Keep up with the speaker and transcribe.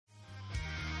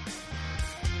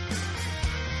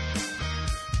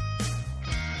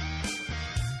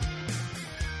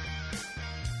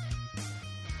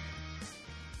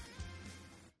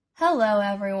Hello,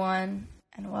 everyone,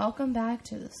 and welcome back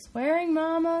to the Swearing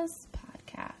Mamas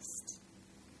podcast.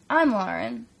 I'm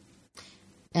Lauren.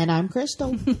 And I'm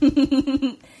Crystal.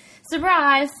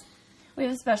 Surprise! We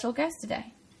have a special guest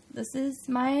today. This is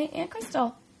my Aunt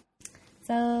Crystal.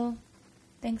 So,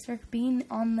 thanks for being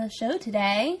on the show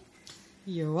today.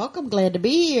 You're welcome. Glad to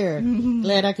be here.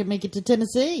 Glad I could make it to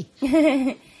Tennessee.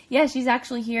 Yeah, she's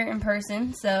actually here in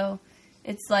person, so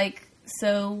it's like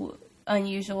so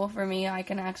unusual for me. I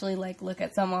can actually like look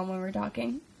at someone when we're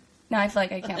talking. Now I feel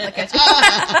like I can't look at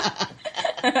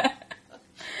you.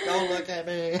 Don't look at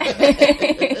me.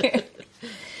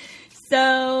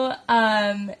 So,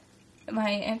 my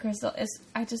Aunt Crystal is,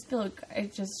 I just feel like,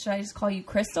 should I just call you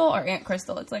Crystal or Aunt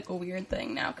Crystal? It's like a weird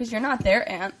thing now, because you're not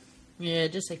their aunt. Yeah,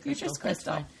 just say Crystal. You're just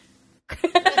Crystal. That's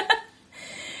fine.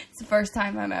 It's the first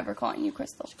time I'm ever calling you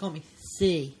Crystal. Just call me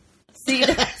C. Sea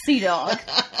dog.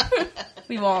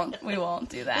 We won't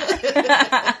do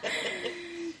that.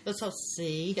 Let's all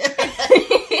C.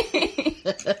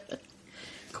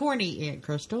 Corny Aunt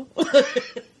Crystal.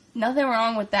 Nothing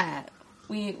wrong with that.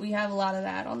 We have a lot of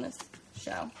that on this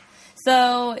show.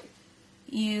 So,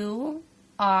 you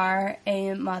are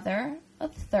a mother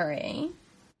of 3.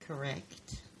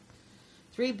 Correct.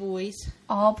 3 boys.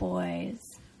 All boys.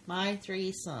 My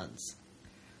 3 sons.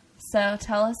 So,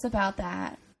 tell us about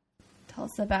that. Tell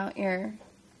us about your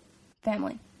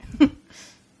family. Okay,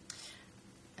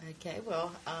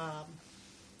 well,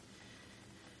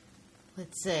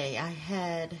 let's see. I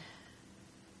had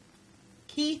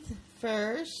Keith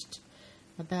first,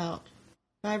 about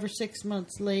 5 or 6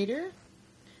 months later.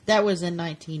 That was in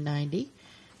 1990.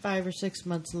 5 or 6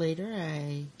 months later,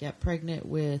 I got pregnant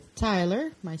with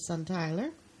Tyler, my son Tyler.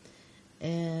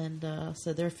 And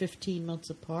so they're 15 months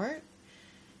apart.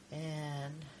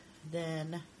 And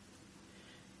then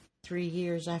 3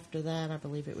 years after that, I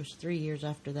believe it was 3 years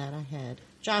after that, I had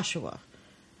Joshua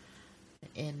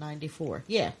in 94.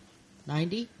 Yeah,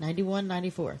 90, 91,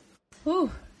 94.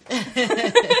 Whew.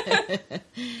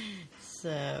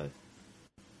 So,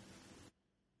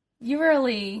 You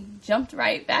really jumped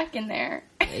right back in there.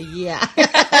 yeah.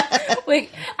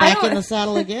 Wait, Back in the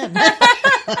saddle again.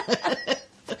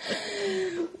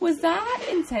 Was that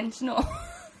intentional?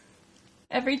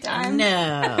 Every time?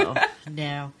 No.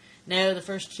 No, the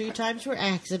first 2 times were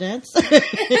accidents.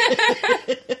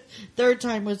 Third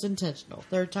time was intentional.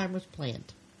 Third time was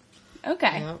planned.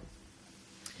 Okay. Yep.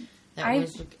 I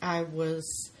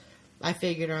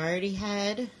figured I already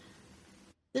had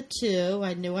the 2.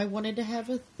 I knew I wanted to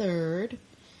have a 3rd.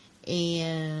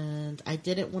 And I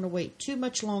didn't want to wait too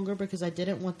much longer because I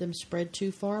didn't want them spread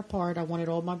too far apart. I wanted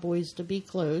all my boys to be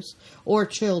close. Or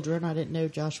children. I didn't know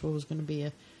Joshua was going to be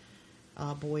a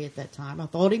boy at that time. I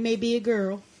thought he may be a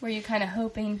girl. Were you kind of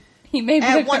hoping he may be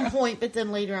At a one girl? point, but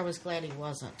then later I was glad he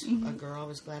wasn't a girl. I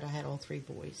was glad I had all 3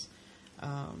 boys.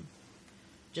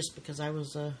 Just because I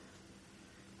was a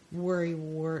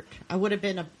worrywart. I would have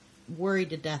been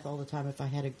worried to death all the time if I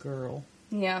had a girl.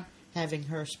 Yeah. Having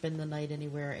her spend the night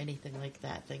anywhere or anything like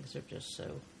that. Things are just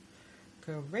so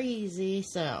crazy.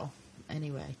 So,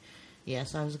 anyway.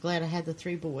 Yes, I was glad I had the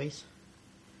 3 boys.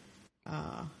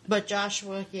 But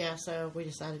Joshua, yeah, so we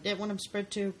decided didn't want them spread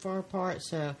too far apart,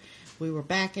 so we were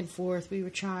back and forth. We were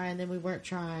trying, then we weren't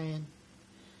trying.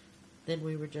 Then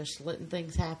we were just letting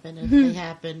things happen, and they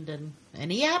happened, and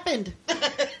he happened.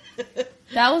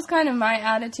 That was kind of my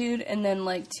attitude, and then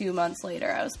like 2 months later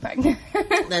I was pregnant.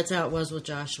 That's how it was with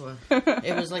Joshua.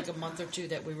 It was like a month or 2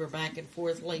 that we were back and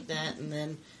forth like that, and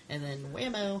then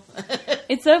whammo.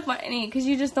 It's so funny because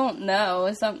you just don't know.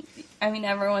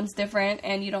 Everyone's different,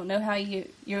 and you don't know how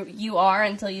you are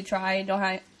until you try. You know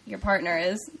how your partner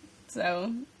is,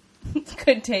 so it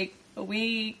could take a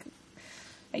week,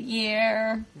 a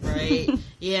year. Right.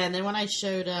 Yeah, and then when I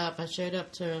showed up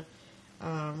to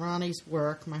Ronnie's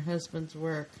work, my husband's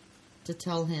work, to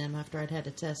tell him after I'd had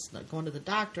a test, going to the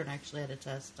doctor and actually had a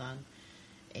test done,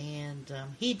 and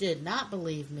he did not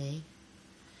believe me.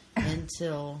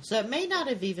 So it may not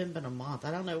have even been a month. I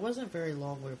don't know. It wasn't very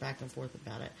long. We were back and forth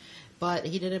about it. But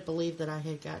he didn't believe that I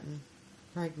had gotten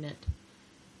pregnant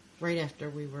right after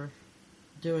we were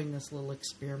doing this little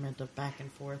experiment of back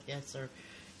and forth. Yes or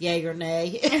yay or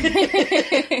nay.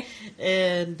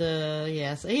 And,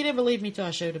 so he didn't believe me till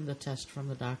I showed him the test from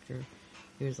the doctor.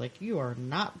 He was like, "You are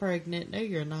not pregnant. No,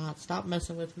 you're not. Stop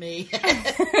messing with me."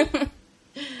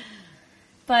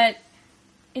 But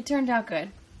it turned out good.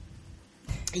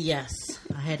 Yes,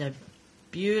 I had a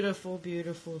beautiful,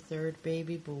 beautiful 3rd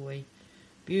baby boy.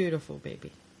 Beautiful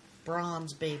baby.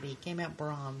 Bronze baby. Came out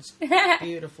bronze.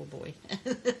 Beautiful boy.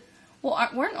 Well,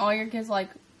 weren't all your kids like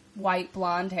white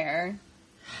blonde hair?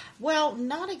 Well,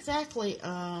 not exactly.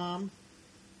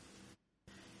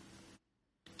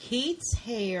 Keith's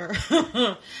hair.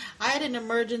 I had an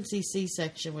emergency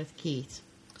C-section with Keith.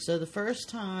 So the first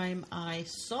time I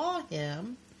saw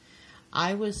him,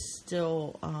 I was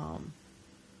still on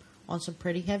some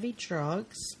pretty heavy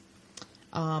drugs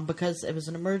because it was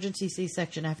an emergency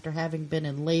C-section after having been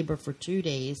in labor for 2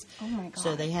 days. Oh, my God.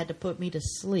 So they had to put me to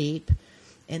sleep,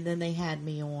 and then they had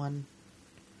me on,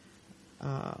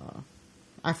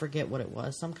 I forget what it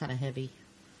was, some kind of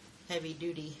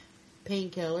heavy-duty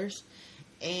painkillers.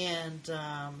 And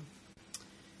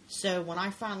so when I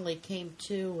finally came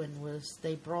to and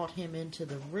they brought him into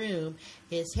the room,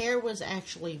 his hair was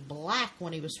actually black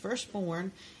when he was first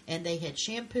born, and they had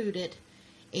shampooed it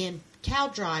and towel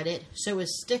dried it, so it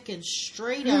was sticking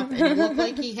straight up, and it looked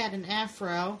like he had an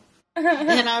afro.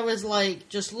 And I was like,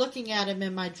 just looking at him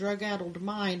in my drug-addled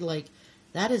mind, like,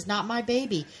 that is not my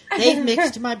baby. They've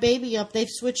mixed my baby up. They've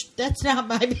switched. That's not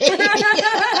my baby.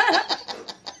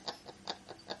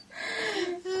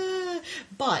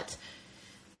 But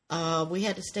we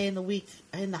had to stay in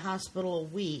the hospital a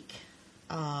week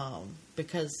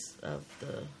because of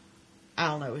I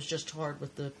don't know, it was just hard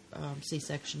with the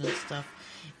C-section and stuff.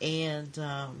 And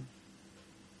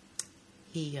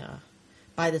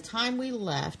by the time we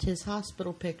left, his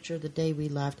hospital picture, the day we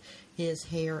left, his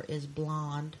hair is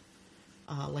blonde,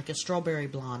 like a strawberry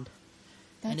blonde.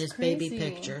 That's and his crazy. baby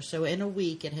picture. So in a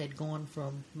week, it had gone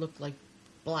from looked like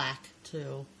black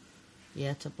to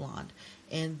blonde.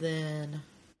 And then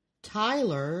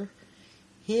Tyler,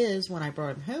 when I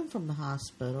brought him home from the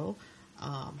hospital,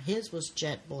 his was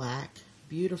jet black,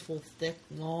 beautiful, thick,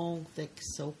 long, thick,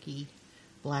 silky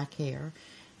black hair.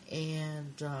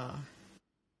 And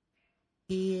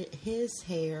his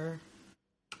hair,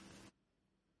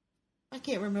 I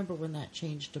can't remember when that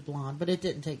changed to blonde, but it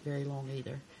didn't take very long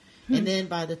either. And then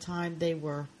by the time they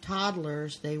were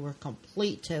toddlers, they were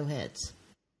complete towheads.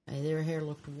 Their hair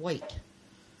looked white.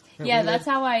 Yeah, that's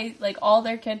how I, like, all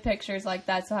their kid pictures, like,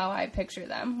 that's how I picture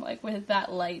them. Like, with that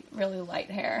really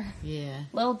light hair. Yeah.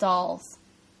 Little dolls.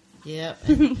 Yep.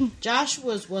 And Josh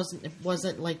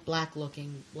wasn't like black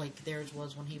looking like theirs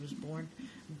was when he was born,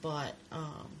 but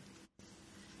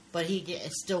he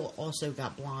still also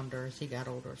got blonder as he got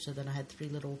older. So then I had 3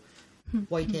 little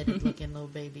white-headed looking little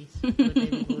babies, little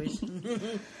baby boys.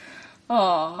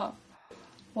 Aw.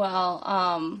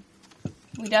 Well,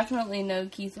 we definitely know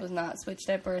Keith was not switched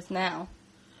at birth now.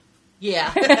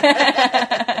 Yeah.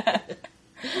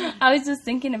 I was just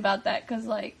thinking about that because,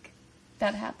 like,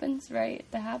 that happens, right?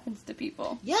 That happens to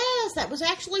people. Yes, that was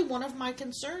actually one of my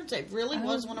concerns. It really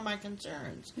was one of my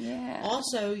concerns. Yeah.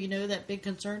 Also, that big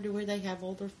concern to where they have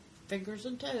all their fingers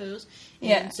and toes.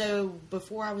 Yeah. And so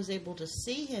before I was able to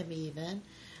see him even,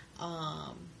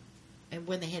 and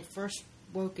when they had first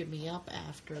woken me up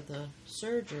after the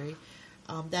surgery,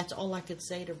 that's all I could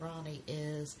say to Ronnie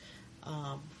is,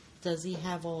 does he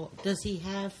have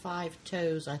 5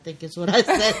 toes? I think is what I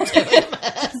said to him.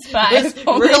 5.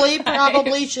 Really, 5.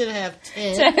 Probably should have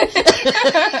 10.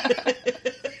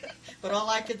 But all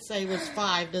I could say was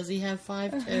 5. Does he have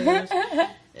 5 toes?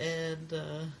 And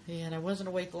I wasn't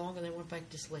awake long, and then went back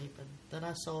to sleep. And then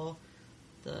I saw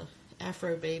the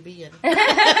Afro baby, and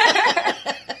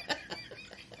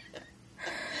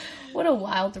what a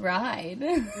wild ride!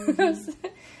 Mm-hmm.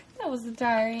 That was a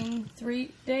tiring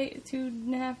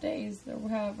 2.5 days, or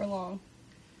however long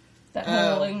that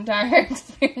whole entire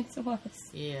experience was.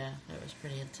 Yeah, that was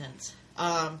pretty intense.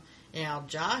 Now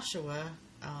Joshua,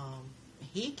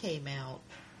 he came out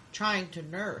trying to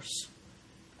nurse.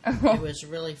 It was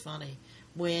really funny.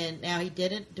 Now he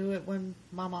didn't do it when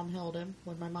my mom held him,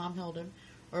 or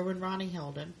when Ronnie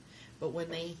held him, but when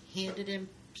they handed him,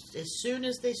 as soon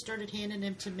as they started handing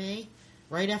him to me,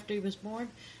 right after he was born,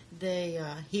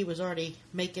 he was already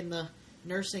making the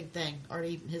nursing thing.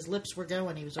 His lips were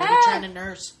going. He was already trying to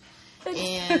nurse. That's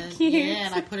and so cute. Yeah,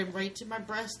 and I put him right to my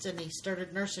breast, and he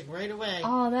started nursing right away.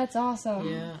 Oh, that's awesome.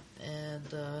 Yeah,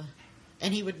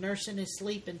 and he would nurse in his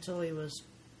sleep until he was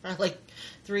probably like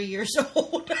 3 years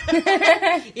old.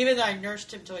 Even though I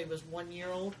nursed him till he was 1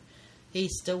 year old, he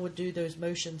still would do those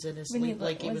motions in his sleep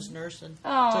like he was nursing.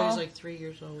 Oh. So he was like 3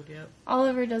 years old. Yep.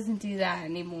 Oliver doesn't do that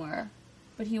anymore,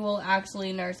 but he will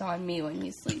actually nurse on me when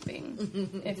he's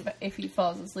sleeping. if he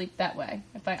falls asleep that way,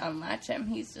 if I unlatch him,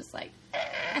 he's just like,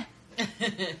 ah.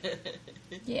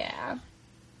 Yeah.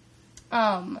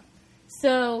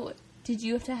 So did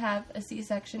you have to have a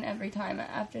C-section every time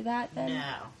after that then?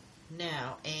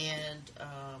 No. And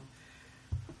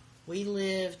we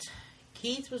lived,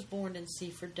 Keith was born in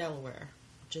Seaford, Delaware,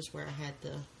 which is where I had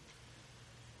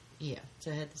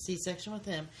so I had the C-section with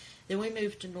him. Then we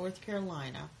moved to North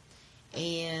Carolina,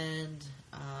 and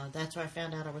that's why I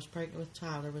found out I was pregnant with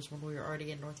Tyler, was when we were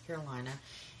already in North Carolina.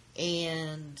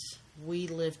 And we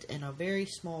lived in a very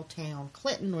small town,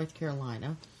 Clinton, North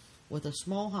Carolina, with a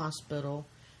small hospital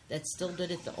that still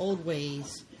did it the old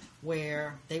ways,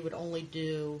 where they would only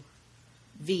do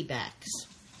VBACs,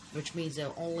 which means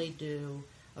they'll only do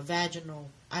a vaginal,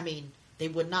 they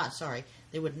would not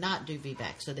do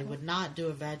VBAC, so they would not do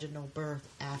a vaginal birth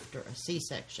after a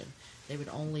C-section. They would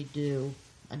only do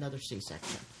another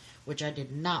C-section, which I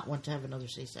did not want to have another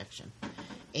C-section.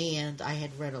 And I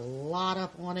had read a lot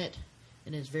up on it,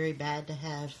 and it's very bad to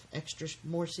have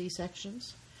more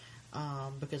C-sections,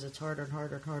 because it's harder and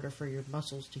harder and harder for your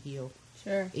muscles to heal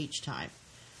each time.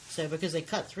 So because they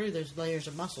cut through those layers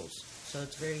of muscles, so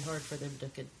it's very hard for them to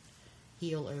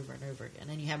heal over and over again.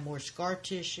 And you have more scar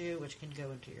tissue, which can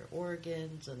go into your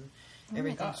organs and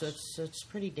everything. So it's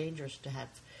pretty dangerous to have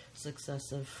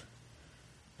successive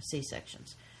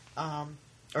C-sections.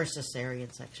 Or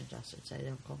cesarean sections, I should say. They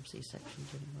don't call them C-sections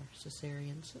anymore.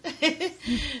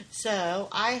 Cesareans. So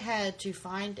I had to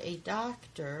find a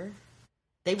doctor.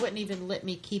 They wouldn't even let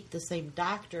me keep the same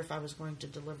doctor if I was going to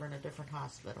deliver in a different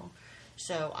hospital.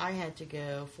 So I had to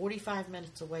go 45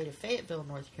 minutes away to Fayetteville,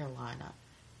 North Carolina,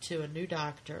 to a new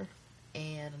doctor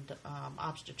and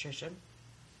obstetrician,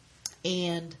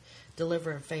 and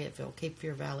deliver in Fayetteville, Cape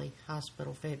Fear Valley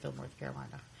Hospital, Fayetteville, North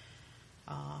Carolina.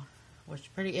 Which is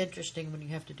pretty interesting when you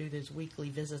have to do those weekly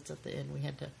visits at the end. We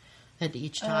had to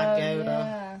each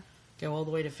time go all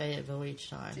the way to Fayetteville each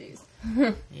time. Jeez.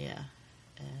 Yeah.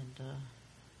 And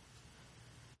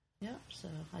so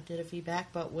I did a VBAC,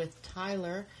 but with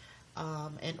Tyler,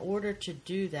 in order to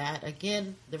do that,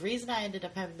 again, the reason I ended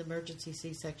up having the emergency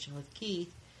C-section with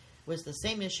Keith was the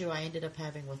same issue I ended up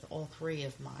having with all three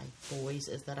of my boys,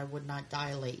 is that I would not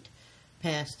dilate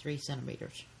past 3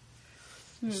 centimeters.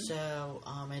 So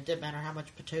it didn't matter how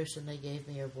much Pitocin they gave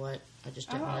me or what, I just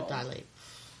didn't want to dilate.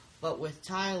 But with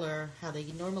Tyler, how they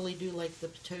normally do like the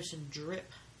Pitocin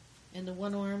drip in the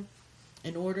one arm,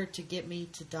 in order to get me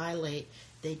to dilate,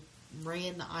 they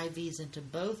ran the IVs into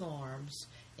both arms,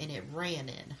 and it ran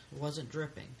in. It wasn't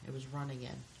dripping. It was running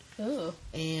in. Ooh.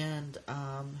 And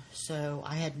so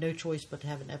I had no choice but to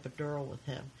have an epidural with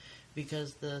him,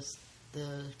 because the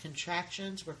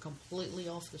contractions were completely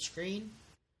off the screen.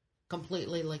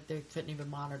 Completely, like they couldn't even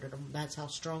monitor them. That's how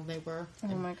strong they were.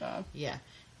 Oh, my God. Yeah.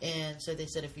 And so they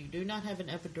said, if you do not have an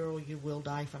epidural, you will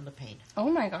die from the pain.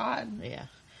 Oh, my God. Yeah.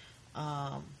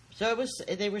 So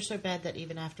they were so bad that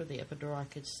even after the epidural, I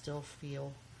could still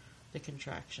feel the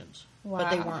contractions. Wow. But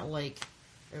they weren't like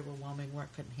overwhelming,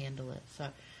 couldn't handle it. So,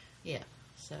 yeah.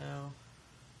 So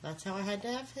that's how I had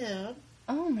to have him.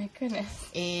 Oh, my goodness.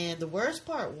 And the worst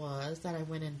part was that I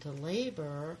went into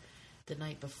labor the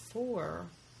night before,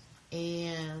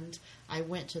 and I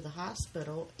went to the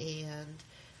hospital, and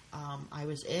I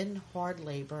was in hard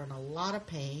labor and a lot of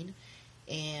pain.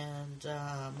 And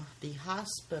the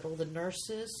hospital, the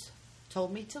nurses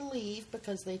told me to leave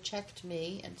because they checked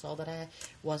me and saw that I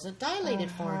wasn't dilated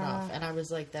far enough. And I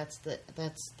was like, that's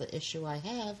the issue I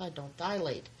have. I don't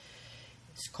dilate.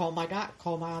 Call my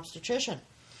obstetrician.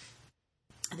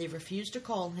 And they refused to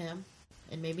call him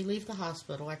and made me leave the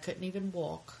hospital. I couldn't even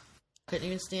walk. Couldn't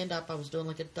even stand up. I was doing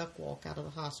like a duck walk out of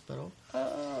the hospital.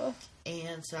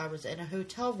 And so I was in a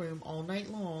hotel room all night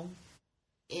long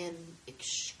in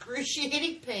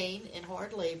excruciating pain and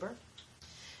hard labor.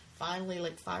 Finally,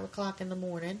 like 5 o'clock in the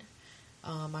morning,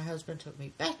 my husband took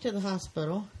me back to the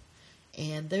hospital,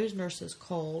 and those nurses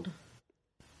called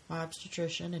my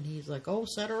obstetrician, and he's like, "Oh,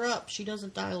 set her up. She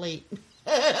doesn't dilate."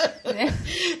 You're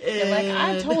like,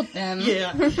 I told them.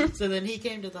 Yeah. So then he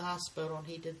came to the hospital, and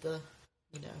he did the,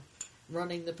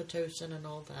 running the Pitocin and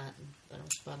all that, and then I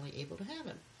was finally able to have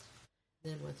him.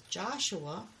 Then with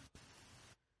Joshua,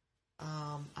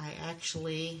 I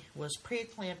actually was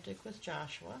preeclamptic with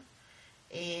Joshua,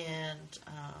 and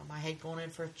I had gone in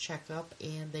for a checkup,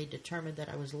 and they determined that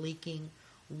I was leaking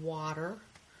water.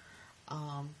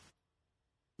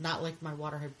 Not like my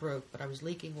water had broke, but I was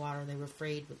leaking water, and they were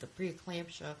afraid with the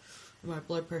preeclampsia, my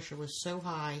blood pressure was so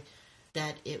high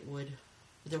that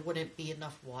there wouldn't be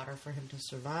enough water for him to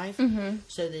survive. Mm-hmm.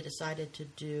 So they decided to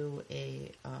do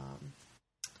a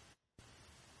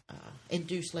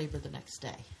induced labor the next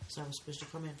day. So I was supposed to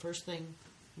come in first thing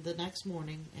the next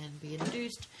morning and be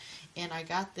induced. And I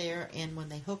got there, and when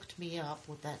they hooked me up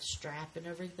with that strap and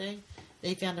everything,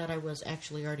 they found out I was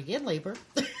actually already in labor.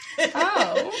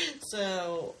 Oh.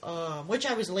 So, which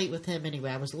I was late with him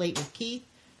anyway. I was late with Keith,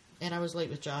 and I was late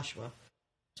with Joshua.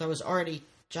 So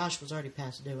Josh was already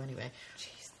past due anyway.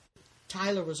 Jeez.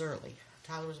 Tyler was early.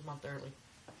 Tyler was a month early.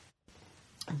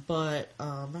 But,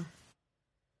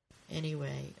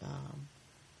 anyway,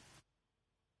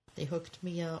 they hooked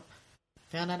me up,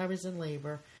 found out I was in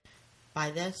labor,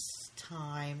 by this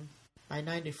time, by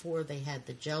 94, they had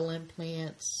the gel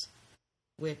implants,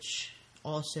 which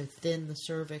also thin the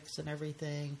cervix and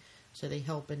everything. So they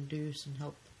help induce and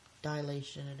help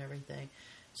dilation and everything.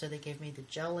 So they gave me the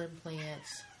gel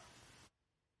implants,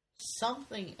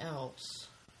 something else,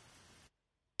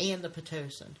 and the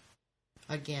Pitocin.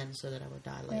 Again, so that I would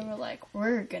dilate. They were like,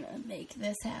 we're going to make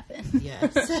this happen.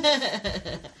 Yes.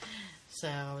 So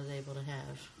I was able to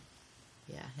have,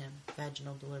 him.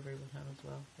 Vaginal delivery with him as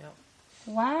well. Yep.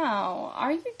 Wow.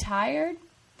 Are you tired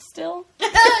still?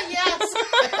 Yes.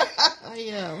 I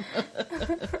am.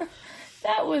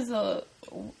 That was a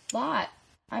lot.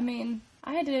 I mean,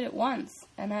 I did it once,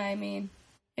 and I mean,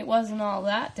 it wasn't all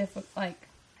that difficult. Like,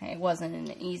 it wasn't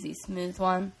an easy, smooth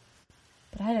one,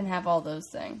 but I didn't have all those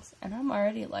things, and I'm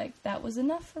already like, that was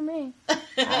enough for me. I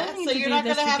don't need So to you're do not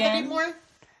this going to have again. any more?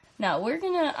 No, we're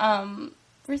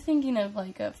thinking of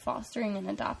like a fostering and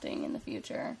adopting in the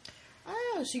future.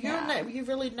 Oh, so you're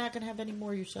really not going to have any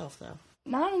more yourself, though?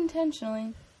 Not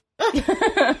intentionally.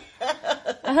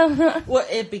 Well,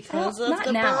 because of Not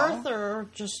the now. birth, or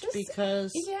just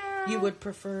because you would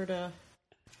prefer to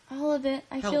all of it.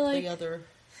 I help feel like the other?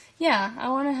 yeah, I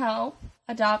want to help.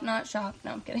 Adopt, not shop.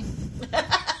 No, I'm kidding.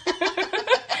 That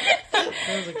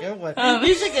was a good one.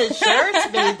 You should get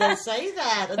shirts made that say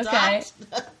that. Adopt. Okay.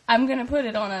 I'm going to put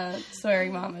it on a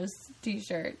Swearing Mamas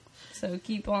t-shirt, so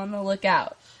keep on the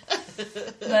lookout.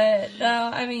 But, no,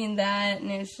 I mean that,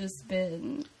 and it's just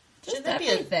been just Shouldn't that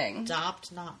everything. be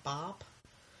adopt, not bop?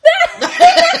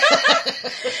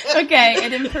 Okay,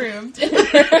 it improved.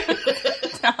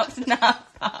 Top,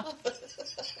 not pop.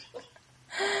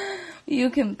 You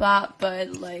can bop,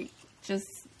 but, like, just,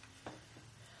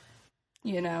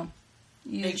 you know.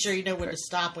 Make sure you know when to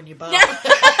stop when you bop.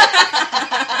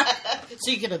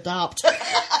 So you can adopt.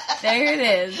 There it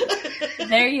is.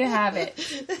 There you have it.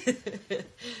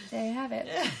 There you have it.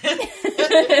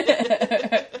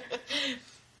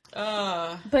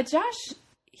 But Josh,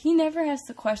 he never has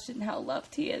to question how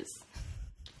loved he is.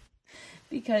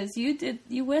 Because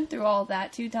you went through all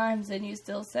that 2 times and you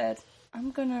still said, I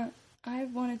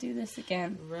want to do this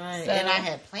again. Right. So, and I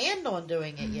had planned on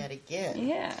doing it yet again.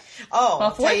 yeah. Oh, Well,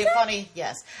 I'll tell you fourth time? funny.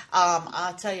 Yes.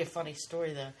 I'll tell you a funny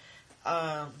story though.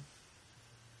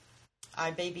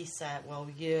 I babysat,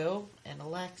 you and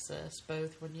Alexis,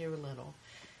 both when you were little.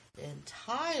 And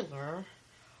Tyler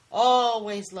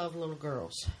always loved little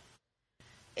girls.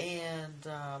 And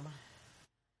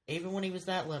even when he was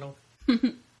that little.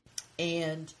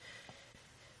 And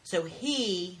so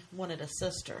he wanted a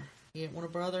sister. He didn't want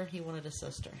a brother, he wanted a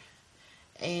sister.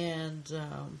 And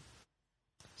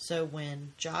so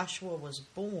when Joshua was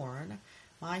born,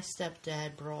 my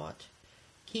stepdad brought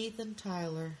Keith and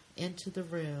Tyler into the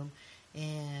room.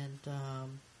 And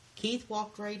Keith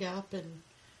walked right up and,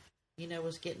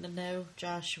 was getting to know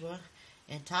Joshua.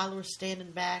 And Tyler was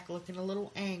standing back looking a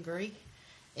little angry.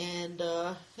 And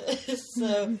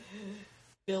so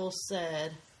Bill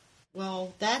said,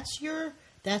 well, that's your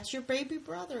baby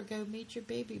brother. Go meet your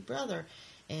baby brother.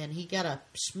 And he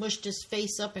smushed his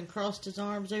face up and crossed his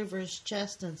arms over his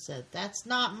chest and said, that's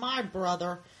not my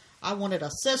brother. I wanted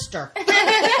a sister.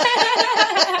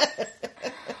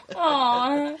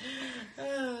 Aww.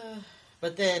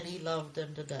 But then he loved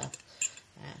him to death.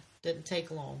 Didn't take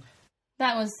long.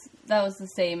 That was the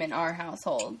same in our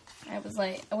household. I was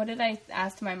like, what did I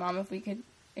ask my mom if we could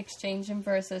exchange him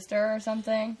for a sister or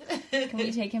something? Can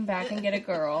we take him back and get a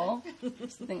girl?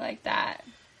 Something like that.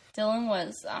 Dylan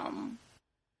was, Dylan.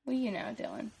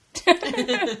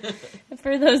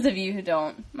 For those of you who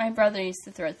don't, my brother used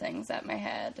to throw things at my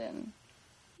head, and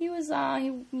he was,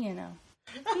 he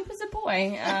was a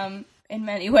boy, in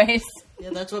many ways. Yeah,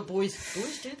 that's what boys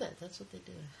do that. That's what they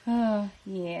do. Oh,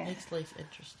 yeah. Makes life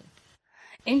interesting.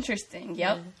 Interesting,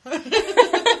 yep.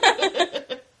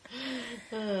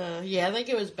 Yeah, I think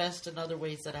it was best in other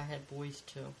ways that I had boys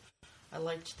too. I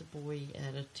liked the boy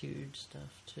attitude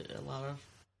stuff too. A lot of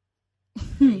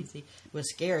crazy. It was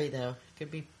scary though. It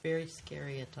could be very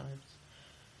scary at times.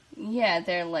 Yeah,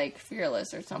 they're like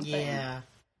fearless or something. Yeah,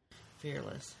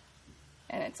 fearless.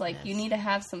 And it's like, Yes. you need to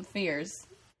have some fears.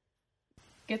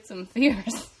 Get some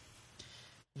fears.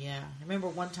 Yeah, I remember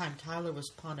one time Tyler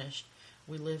was punished.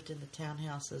 We lived in the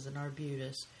townhouses in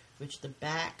Arbutus, which the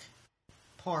back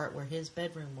part where his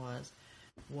bedroom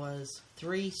was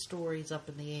 3 stories up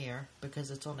in the air because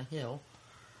it's on a hill.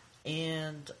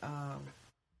 And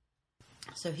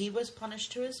so he was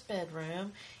punished to his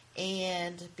bedroom.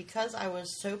 And because I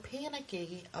was so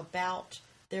panicky about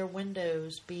their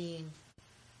windows being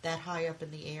that high up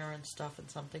in the air and stuff and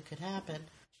something could happen,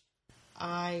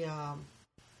 I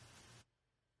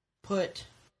put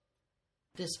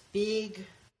this big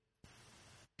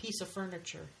piece of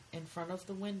furniture in front of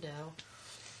the window,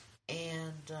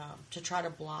 and to try to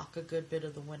block a good bit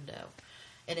of the window.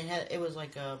 And it was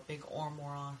like a big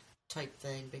armoire type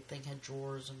thing. Big thing, had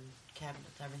drawers and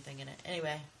cabinets and everything in it.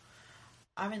 Anyway,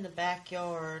 I'm in the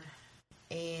backyard,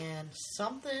 and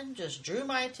something just drew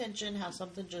my attention, how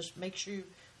something just makes you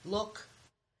look.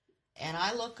 And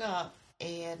I look up,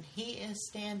 and he is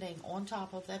standing on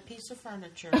top of that piece of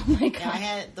furniture. Oh my God.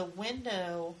 And the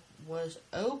window was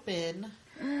open,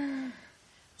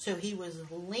 so he was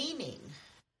leaning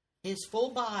his full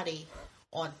body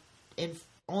on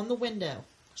the window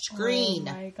screen.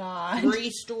 Oh my God. 3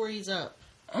 stories up.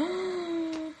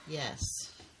 Yes.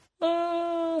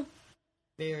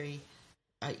 Very.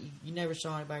 You never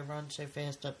saw anybody run so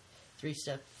fast up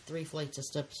 3 flights of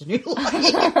steps in your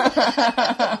life.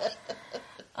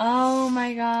 Oh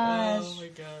my gosh. Oh my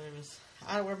God. It was.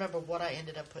 I don't remember what I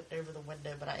ended up putting over the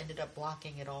window, but I ended up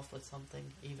blocking it off with something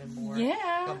even more.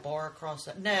 Yeah. Like a bar across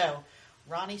it. No.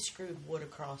 Ronnie screwed wood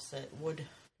across it. Wood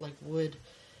wooden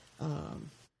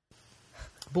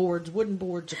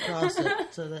boards across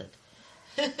it, so that.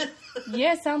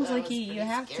 Yeah, sounds That like was you pretty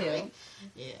have scary. to.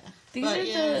 Yeah. These But are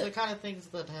yeah, the the kind of things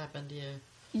that happened, yeah.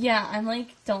 Yeah, I'm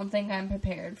like, don't think I'm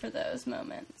prepared for those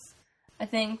moments. I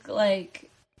think, like,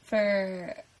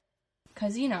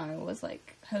 because, I was,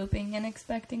 like, hoping and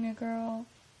expecting a girl.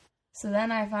 So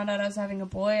then I found out I was having a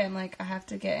boy. I'm like, I have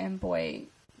to get in boy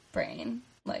brain.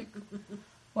 Like,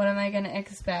 what am I going to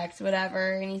expect?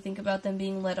 Whatever. And you think about them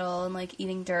being little and, like,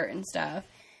 eating dirt and stuff.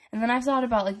 And then I've thought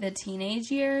about, like, the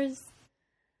teenage years.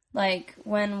 Like,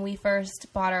 when we first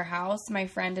bought our house, my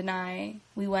friend and I,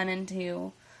 we went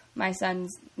into my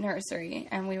son's nursery,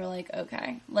 and we were like,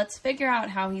 okay, let's figure out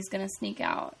how he's going to sneak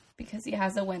out, because he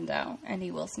has a window, and he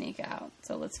will sneak out,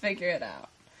 so let's figure it out.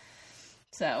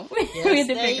 So, we had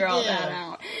to figure all that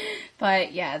out.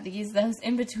 But, yeah, those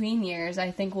in-between years,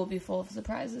 I think, will be full of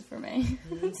surprises for me.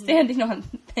 Mm-hmm. Standing on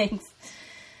things.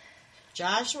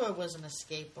 Joshua was an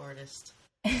escape artist.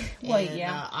 Well, and,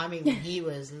 yeah. When he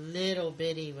was little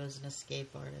bitty, he was an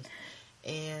escape artist.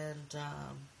 And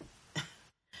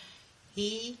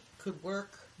he could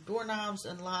work doorknobs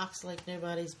and locks like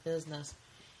nobody's business.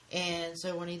 And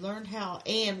so when he learned how,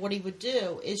 and what he would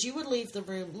do is you would leave the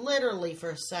room literally for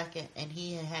a second, and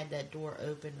he had that door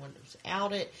open when it was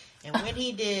out it. And when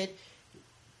he did,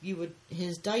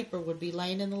 his diaper would be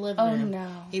laying in the living room. Oh, no.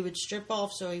 He would strip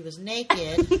off so he was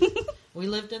naked. We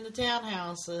lived in the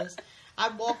townhouses.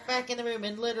 I'd walk back in the room,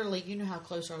 and literally, you know how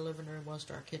close our living room was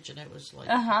to our kitchen. It was like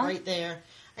right there.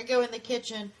 I go in the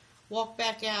kitchen, walk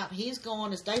back out. He's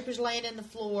gone. His diaper's laying in the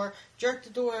floor. Jerk the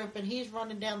door open. He's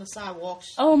running down the sidewalk.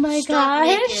 Oh my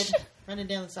gosh! Naked, running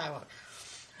down the sidewalk.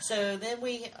 So then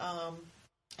we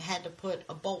had to put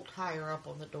a bolt higher up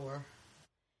on the door,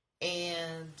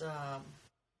 and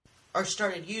or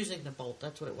started using the bolt.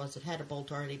 That's what it was. It had a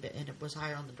bolt already, and it was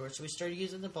higher on the door. So we started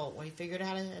using the bolt. When he figured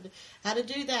out how to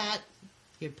do that,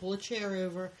 he'd pull a chair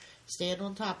over, stand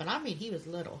on top. And he was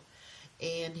little.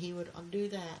 And he would undo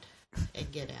that and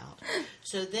get out.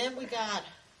 So then we got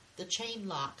the chain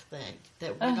lock thing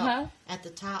that went up at the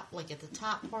top, like at the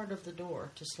top part of the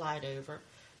door to slide over.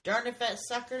 Darn if that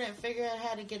sucker didn't figure out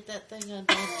how to get that thing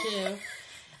undone too.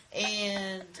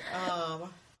 And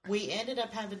we ended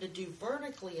up having to do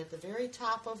vertically at the very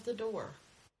top of the door,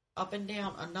 up and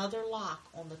down, another lock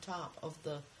on the top of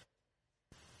the,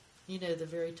 the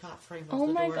very top frame of the door.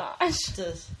 Oh my gosh.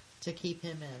 To keep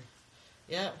him in.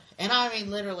 Yep. And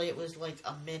literally, it was like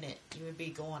a minute. You would be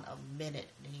going a minute,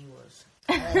 and he was.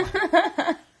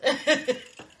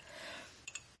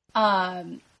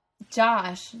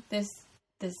 Josh, this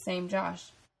same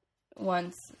Josh,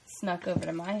 once snuck over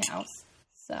to my house.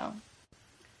 So,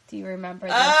 do you remember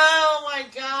this? Oh my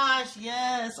gosh,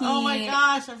 yes. Oh my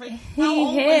gosh. How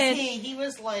old was he? He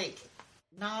was like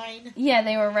 9. Yeah,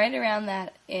 they were right around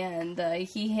that, and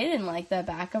he hid in like the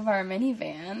back of our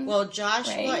minivan. Well,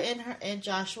 Joshua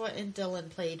and Dylan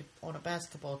played on a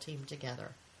basketball team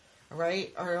together,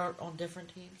 right? Or on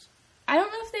different teams? I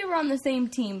don't know if they were on the same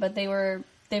team, but they both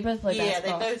played basketball. Yeah,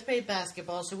 they both played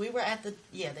basketball. So we were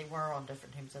they were on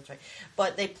different teams, that's right.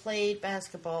 But they played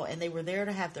basketball, and they were there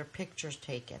to have their pictures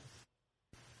taken.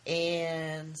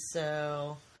 And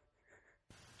so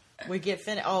we get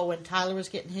finished. Oh, when Tyler was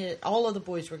getting hit, all of the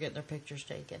boys were getting their pictures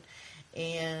taken.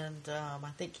 And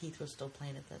I think Keith was still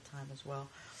playing at that time as well.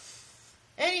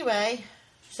 Anyway,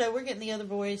 so we're getting the other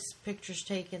boys' pictures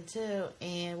taken too,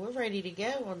 and we're ready to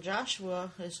go. And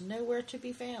Joshua is nowhere to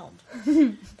be found.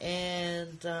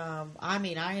 And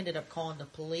I ended up calling the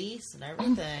police and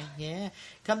everything. Yeah,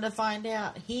 come to find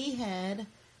out, he had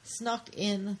snuck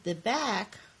in the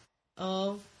back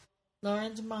of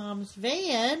Lauren's mom's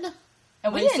van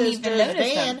And we He didn't says even to his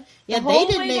notice van. them. Yeah, The whole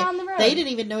way down the road. They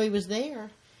didn't even know he was there.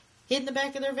 Hid in the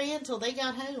back of their van until they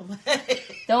got home.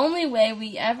 The only way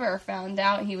we ever found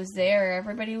out he was there,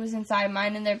 everybody was inside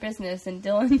minding their business, and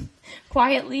Dylan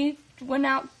quietly went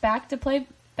out back to play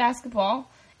basketball.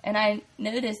 And I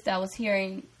noticed I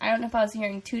don't know if I was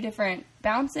hearing two different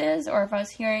bounces or if I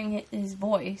was hearing his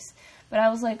voice. But I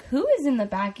was like, who is in the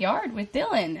backyard with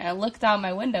Dylan? And I looked out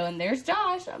my window, and there's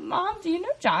Josh. Mom, do you know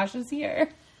Josh is here?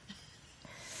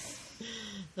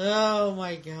 Oh,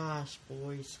 my gosh,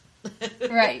 boys.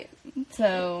 Right.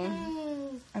 So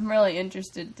I'm really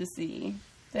interested to see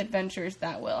the adventures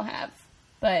that we'll have.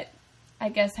 But I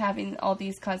guess having all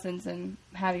these cousins and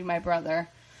having my brother,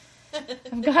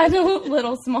 I've got a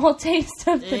little small taste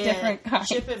of the different kinds.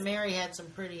 Chip and Mary had some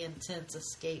pretty intense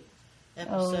escape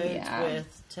episodes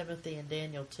with Timothy and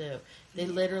Daniel, too. They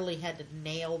literally had to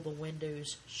nail the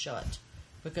windows shut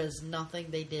because nothing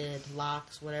they did,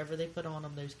 locks, whatever they put on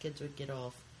them, those kids would get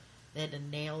off. They had to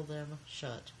nail them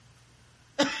shut.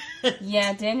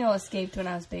 Yeah, Daniel escaped when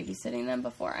I was babysitting them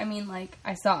before. I mean, like,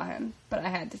 I saw him, but I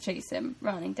had to chase him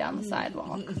running down the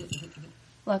sidewalk.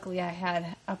 Luckily, I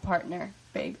had a partner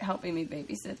helping me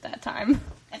babysit that time.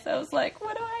 So I was like,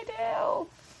 what do I do?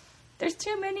 There's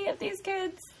too many of these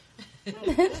kids.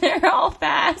 They're all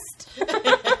fast.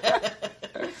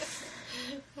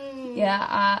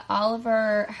 Yeah,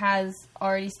 Oliver has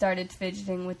already started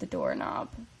fidgeting with the doorknob.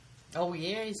 Oh,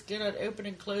 yeah, he's good at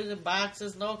opening, closing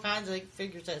boxes and all kinds of... He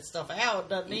figures that stuff out,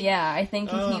 doesn't he? Yeah, I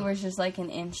think if he was just like an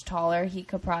inch taller, he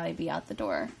could probably be out the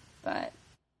door. But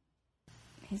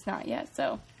he's not yet,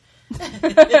 so...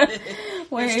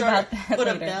 Worry about that Put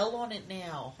later. a bell on it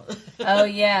now. Oh,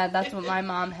 yeah, that's what my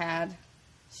mom had.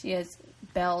 She has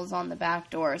bells on the back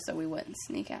door so we wouldn't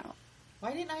sneak out.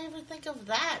 Why didn't I ever think of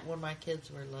that when my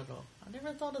kids were little? I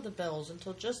never thought of the bells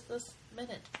until just this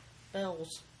minute.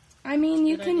 Bells. I mean,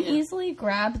 you can idea. easily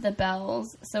grab the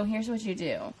bells. So here's what you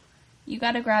do. You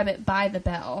got to grab it by the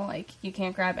bell. Like, you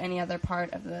can't grab any other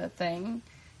part of the thing.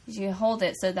 You hold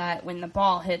it so that when the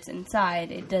ball hits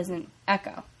inside, it doesn't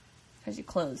echo. Because you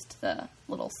closed the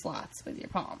little slots with your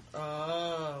palm.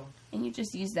 Oh. And you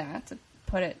just use that to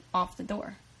put it off the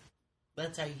door.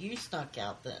 That's how you snuck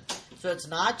out then. So it's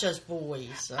not just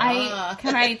boys.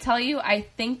 Can I tell you, I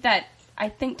think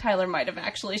Tyler might have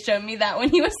actually shown me that when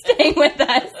he was staying with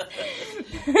us.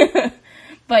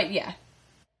 But yeah.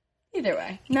 Either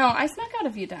way. No, I snuck out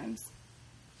a few times.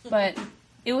 But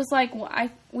it was like,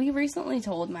 we recently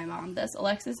told my mom this.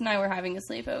 Alexis and I were having a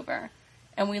sleepover.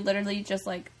 And we literally just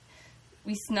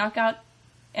we snuck out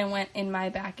and went in my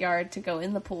backyard to go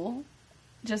in the pool.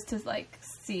 Just to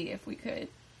see if we could.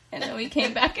 And then we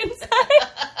came back inside.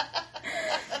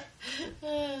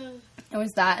 It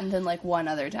was that and then one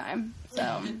other time.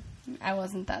 So I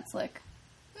wasn't that slick.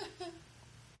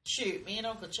 Shoot, me and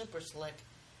Uncle Chip were slick.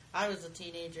 I was a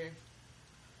teenager.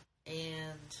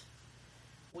 And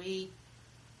we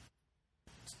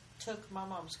took my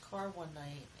mom's car one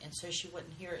night. And so she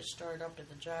wouldn't hear it start up in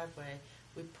the driveway.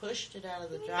 We pushed it out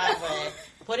of the driveway.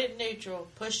 Put it in neutral.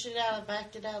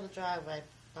 Backed it out of the driveway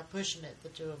by pushing it, the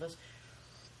two of us.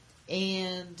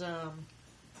 And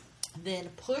then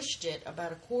pushed it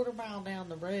about a quarter mile down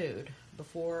the road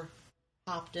before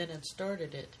hopped in and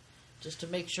started it just to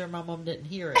make sure my mom didn't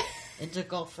hear it and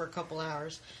took off for a couple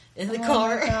hours in the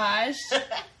car. Oh my gosh.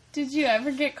 Did you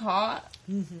ever get caught?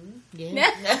 Mm-hmm. Yeah.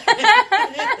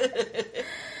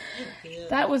 Yeah.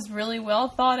 That was really well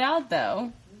thought out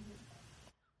though.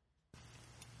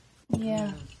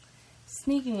 Yeah.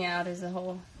 Sneaking out is a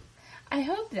whole... I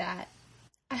hope that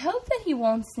he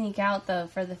won't sneak out, though,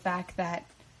 for the fact that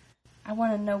I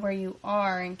want to know where you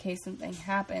are in case something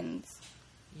happens.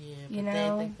 Yeah, but you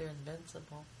know? they think they're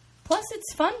invincible. Plus,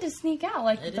 it's fun to sneak out.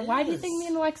 Why do you think me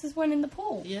and Alexis went in the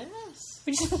pool? Yes.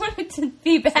 We just wanted to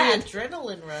be bad. It's the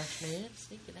adrenaline rush, man.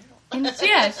 Sneaking out. And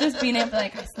yeah, it's just being able to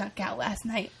I snuck out last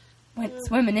night. Went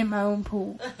swimming in my own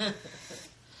pool.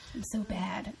 I'm so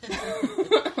bad.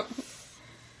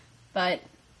 But,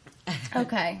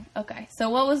 okay. So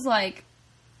what was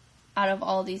out of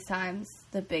all these times,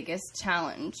 the biggest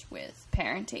challenge with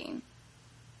parenting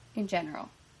in general?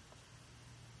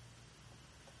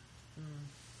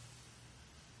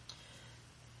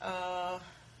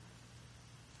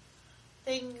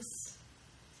 Things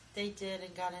they did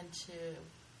and got into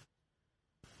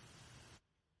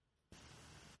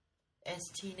as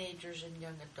teenagers and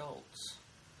young adults.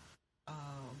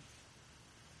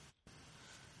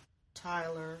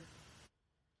 Tyler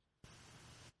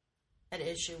had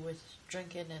issue with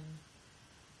drinking and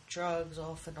drugs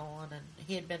off and on, and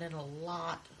he had been in a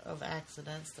lot of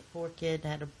accidents. The poor kid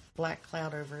had a black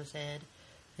cloud over his head.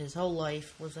 His whole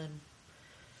life was in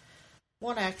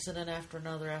one accident after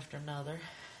another,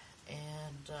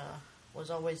 and was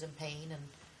always in pain, and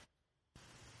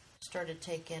started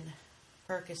taking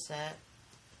Percocet.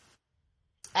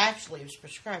 Actually, he was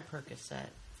prescribed Percocet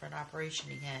for an operation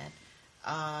he had,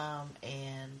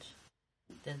 and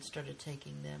then started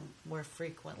taking them more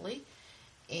frequently,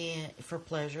 and for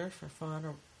pleasure, for fun,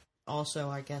 or also,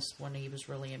 I guess, when he was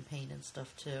really in pain and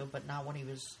stuff too, but not when he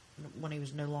was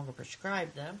no longer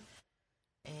prescribed them.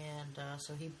 And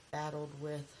so he battled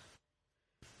with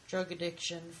drug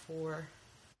addiction for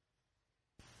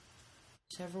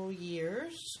several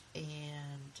years,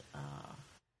 and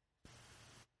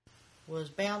was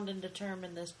bound and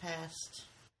determined this past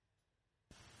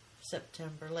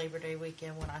September, Labor Day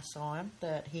weekend, when I saw him,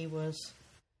 that he was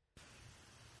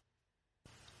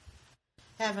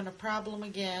having a problem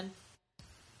again,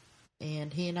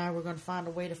 and he and I were going to find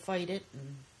a way to fight it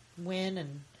and win,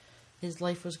 and his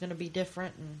life was going to be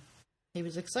different, and he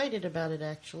was excited about it,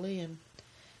 actually, and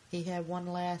he had one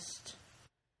last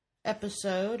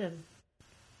episode and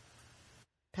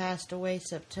passed away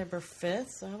September 5th.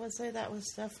 So I would say that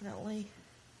was definitely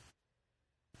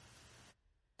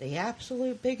the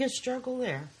absolute biggest struggle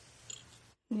there.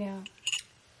 Yeah.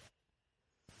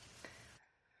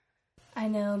 I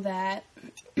know that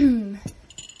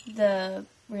the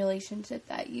relationship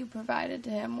that you provided to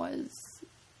him was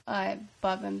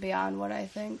above and beyond what I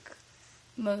think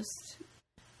most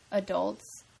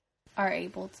adults are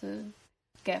able to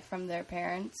get from their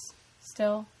parents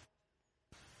still.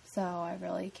 So I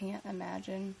really can't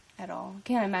imagine at all.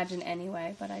 Can't imagine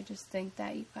anyway, but I just think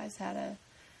that you guys had a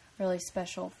really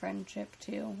special friendship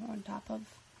too, on top of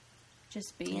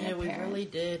just being a parent. Yeah, we really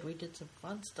did. We did some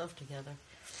fun stuff together.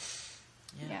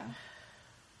 Yeah.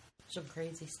 Some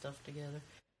crazy stuff together,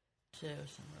 too.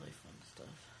 Some really fun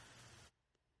stuff.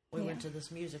 We went to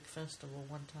this music festival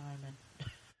one time,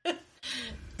 and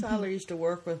Tyler used to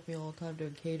work with me all the time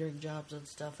doing catering jobs and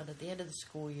stuff, and at the end of the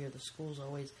school year, the schools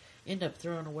always end up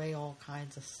throwing away all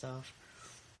kinds of stuff.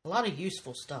 A lot of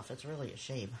useful stuff. It's really a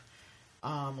shame.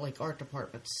 Like art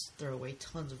departments throw away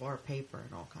tons of art paper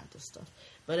and all kinds of stuff.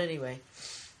 But anyway,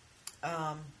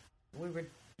 we were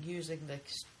using the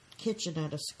kitchen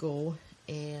at a school,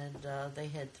 and they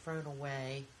had thrown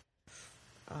away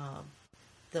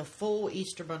the full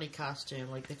Easter Bunny costume,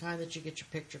 like the kind that you get your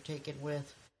picture taken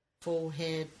with, full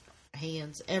head,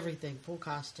 hands, everything, full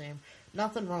costume.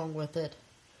 Nothing wrong with it.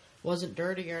 Wasn't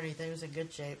dirty or anything. It was in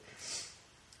good shape.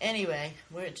 Anyway,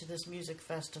 we went to this music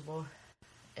festival,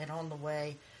 and on the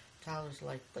way, Tyler's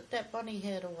like, put that bunny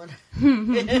head on.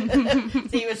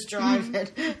 He was driving.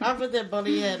 I put that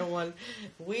bunny head on.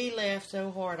 We laughed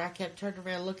so hard. I kept turning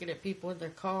around looking at people in their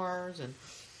cars. And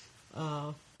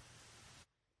oh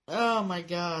my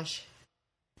gosh.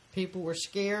 People were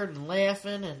scared and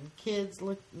laughing, and kids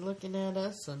looking at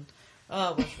us. And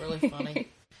it was really funny.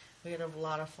 We had a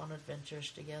lot of fun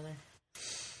adventures together.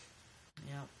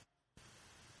 Yeah.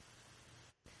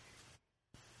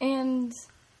 And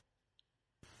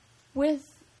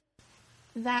with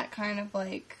that kind of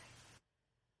like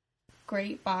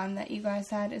great bond that you guys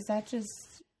had, is that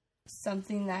just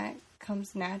something that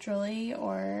comes naturally,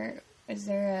 or is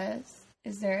there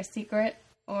a secret,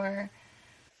 or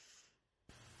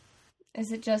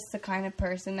is it just the kind of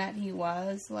person that he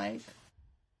was? Like,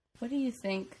 what do you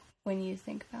think when you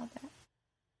think about that?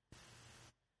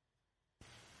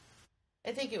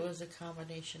 I think it was a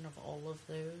combination of all of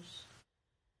those,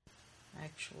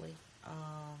 actually.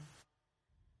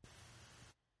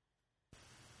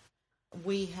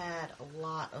 We had a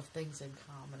lot of things in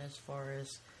common as far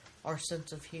as our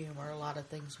sense of humor. A lot of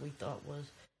things we thought was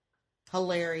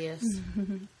hilarious.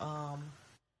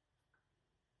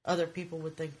 Other people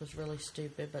would think was really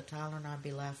stupid, but Tyler and I'd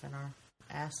be laughing our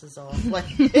asses off. Like,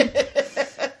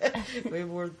 we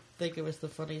would think it was the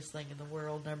funniest thing in the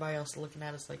world, and everybody else looking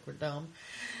at us like we're dumb.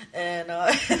 And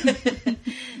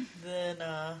then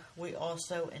we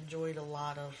also enjoyed a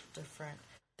lot of different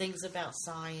things about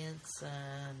science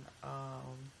and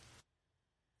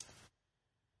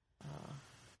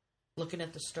looking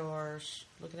at the stars,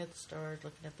 looking at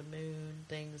the moon,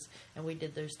 things. And we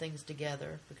did those things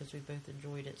together because we both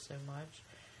enjoyed it so much.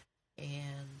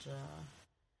 And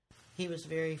he was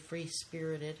very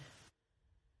free-spirited.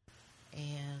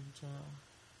 And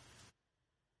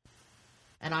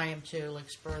I am too, like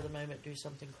spur of the moment, do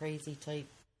something crazy type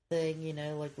thing, you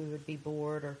know, like we would be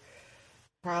bored or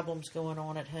problems going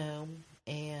on at home,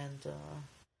 and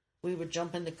we would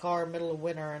jump in the car middle of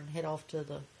winter and head off to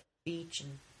the beach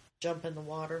and jump in the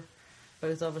water.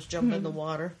 Both of us jump in the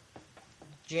water.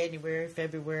 January,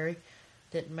 February,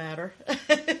 didn't matter.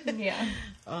 Yeah.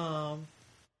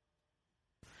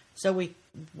 So we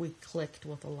we clicked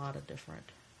with a lot of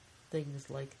different things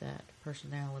like that,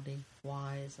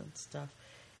 personality-wise and stuff.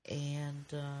 And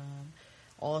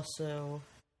also,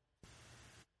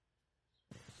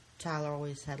 Tyler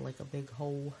always had like a big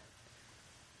hole,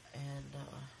 and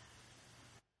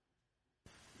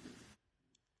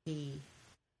he,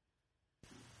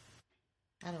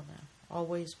 I don't know,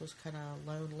 always was kind of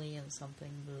lonely, and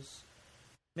something was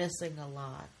missing a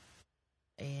lot.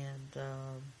 And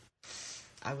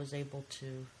I was able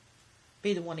to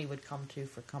be the one he would come to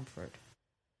for comfort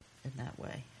in that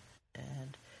way.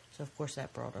 And so, of course,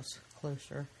 that brought us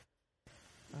closer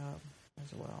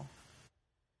as well.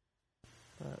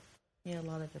 But, yeah, a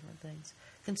lot of different things.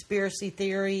 Conspiracy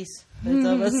theories, both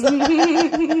of us.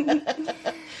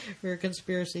 We're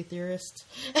conspiracy theorists.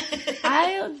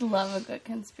 I would love a good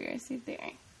conspiracy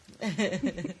theory.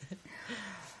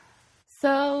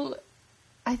 So,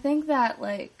 I think that,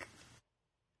 like,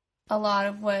 a lot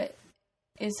of what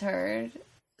is heard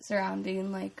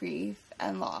surrounding, like, grief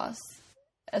and loss,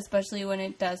 especially when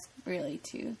it does relate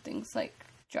to things like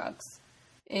drugs,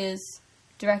 is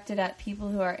directed at people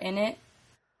who are in it,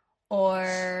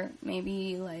 or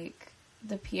maybe, like,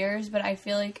 the peers. But I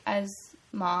feel like as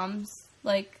moms,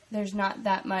 like, there's not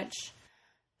that much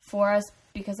for us,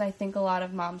 because I think a lot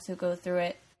of moms who go through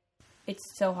it,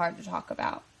 it's so hard to talk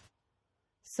about.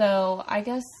 So I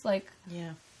guess, like,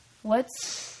 yeah,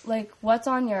 what's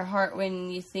on your heart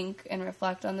when you think and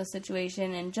reflect on the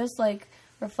situation, and just, like,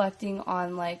 reflecting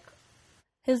on, like,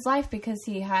 his life, because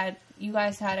you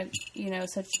guys had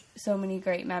so many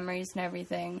great memories and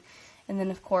everything. And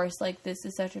then, of course, like, this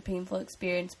is such a painful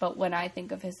experience, but when I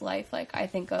think of his life, like, I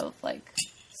think of, like,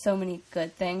 so many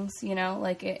good things, you know?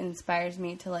 Like, it inspires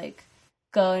me to, like,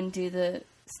 go and do the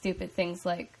stupid things,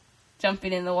 like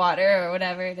jumping in the water or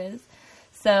whatever it is.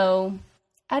 So,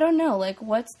 I don't know, like,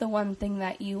 what's the one thing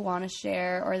that you want to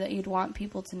share, or that you'd want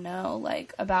people to know,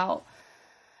 like, about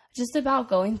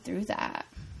going through that?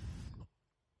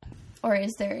 Or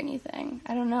is there anything?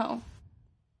 I don't know.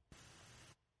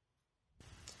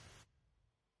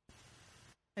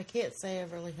 I can't say I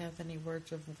really have any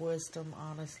words of wisdom,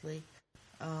 honestly,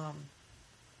 about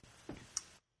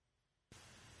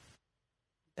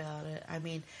it. I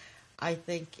mean, I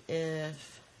think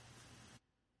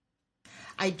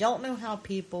I don't know how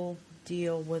people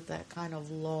deal with that kind of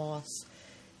loss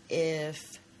if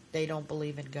they don't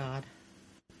believe in God.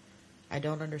 I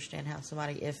don't understand how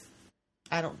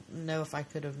I don't know if I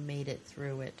could have made it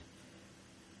through it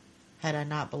had I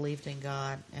not believed in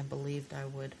God and believed I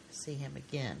would see Him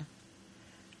again.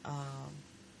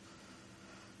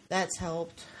 That's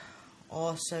helped.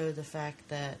 Also, the fact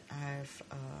that I've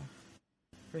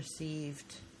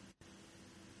received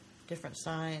different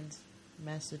signs,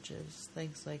 messages,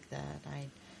 things like that. I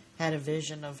had a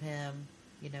vision of Him,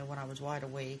 when I was wide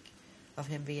awake, of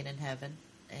Him being in heaven.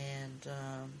 And,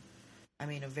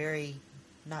 a very,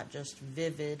 not just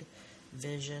vivid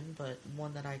vision, but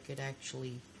one that I could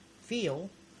actually feel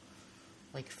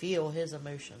His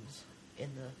emotions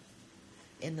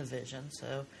in the vision.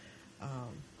 So,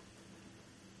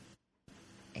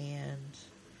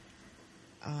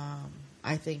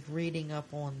 I think reading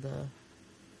up on the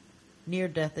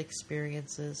near-death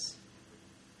experiences,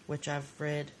 which I've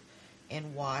read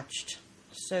and watched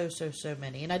so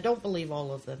many, and I don't believe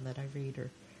all of them that I read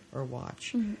or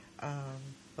watch,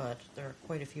 but there are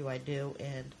quite a few I do,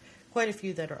 and quite a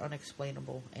few that are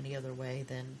unexplainable any other way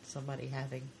than somebody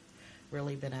having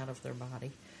really been out of their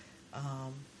body.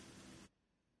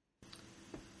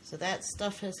 So that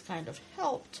stuff has kind of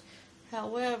helped.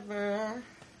 However,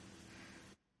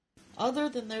 other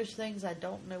than those things, I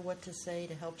don't know what to say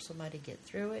to help somebody get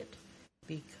through it,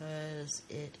 because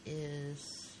it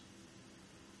is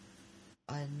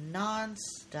a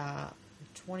non-stop,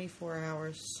 24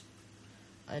 hours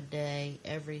a day,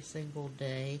 every single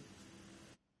day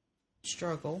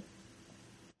struggle.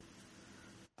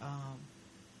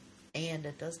 And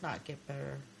it does not get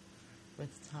better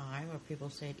with time, or people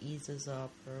say it eases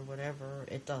up or whatever.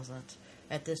 It doesn't.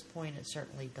 At this point, it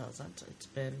certainly doesn't. It's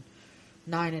been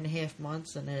 9.5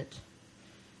 months, and it,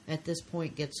 at this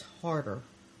point, gets harder,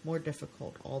 more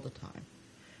difficult all the time.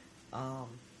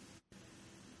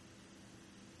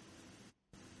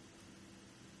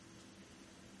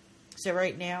 So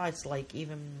right now, it's like,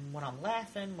 even when I'm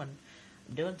laughing, when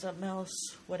I'm doing something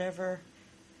else, whatever,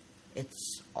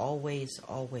 it's always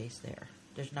there.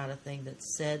 There's not a thing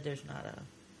that's said. There's not a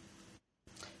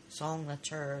song that's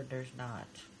heard. There's not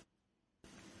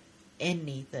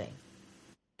anything.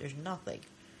 There's nothing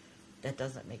that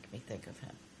doesn't make me think of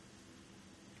Him.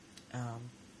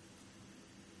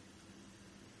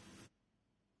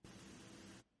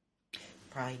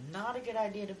 probably not a good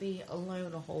idea to be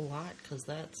alone a whole lot, because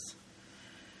that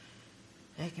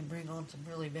can bring on some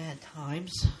really bad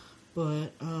times.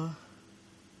 But,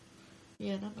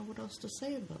 yeah, I don't know what else to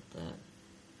say about that.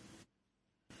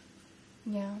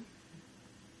 Yeah.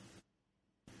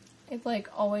 It, like,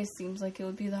 always seems like it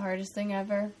would be the hardest thing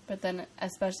ever, but then,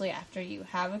 especially after you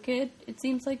have a kid, it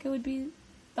seems like it would be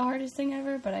the hardest thing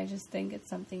ever, but I just think it's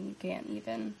something you can't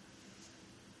even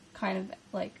kind of,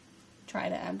 like, try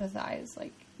to empathize.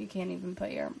 Like, you can't even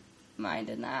put your mind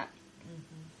in that.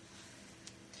 Mm-hmm.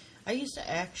 I used to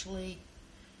actually,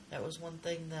 that was one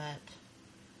thing that,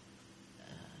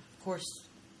 of course,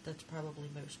 that's probably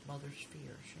most mothers'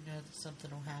 fears. You know, that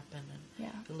something will happen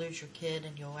and you'll lose your kid,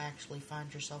 and you'll actually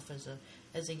find yourself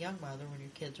as a young mother when your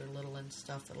kids are little and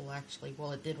stuff. It'll actually,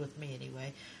 well, it did with me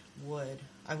anyway.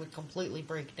 I would completely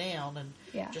break down and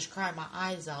just cry my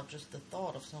eyes out, just the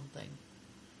thought of something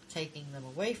taking them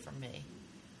away from me.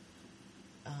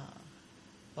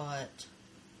 But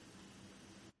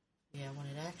yeah, when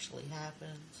it actually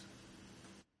happens,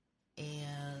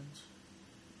 and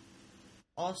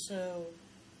also,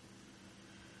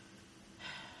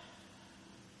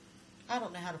 I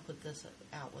don't know how to put this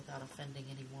out without offending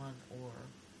anyone or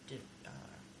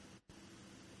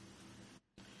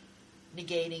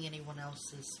negating anyone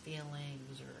else's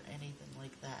feelings or anything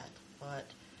like that. But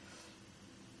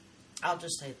I'll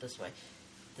just say it this way.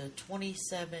 The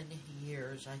 27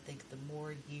 years, I think the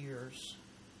more years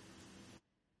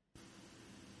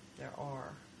there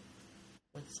are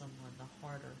with someone, the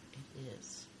harder it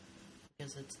is.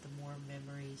 Because it's the more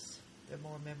memories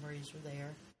are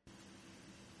there.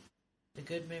 The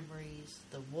good memories,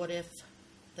 the what if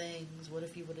things, what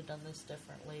if you would have done this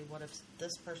differently, what if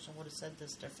this person would have said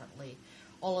this differently,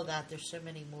 all of that, there's so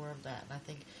many more of that, and I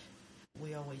think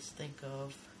we always think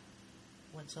of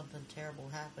when something terrible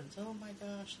happens, oh my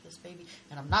gosh, this baby,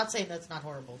 and I'm not saying that's not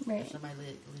horrible, right. If somebody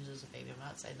loses a baby, I'm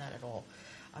not saying that at all,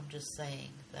 I'm just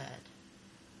saying that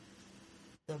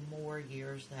the more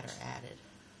years that are added,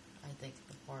 I think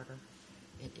the harder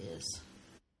it is,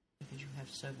 because you have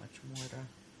so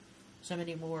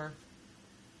many more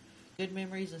good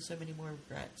memories and so many more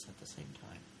regrets at the same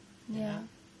time. Yeah.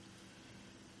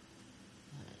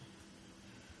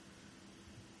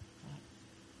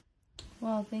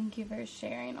 Well, thank you for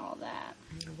sharing all that.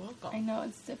 You're welcome. I know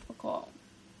it's difficult,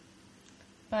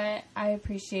 but I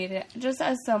appreciate it. Just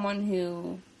as someone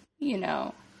who, you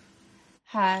know,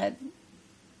 had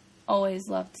always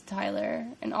loved Tyler,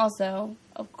 and also,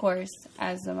 of course,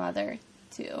 as a mother,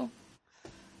 too.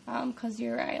 Because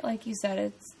you're right, like you said,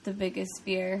 it's the biggest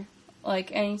fear.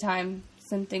 Like, anytime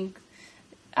something,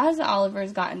 as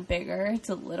Oliver's gotten bigger, it's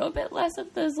a little bit less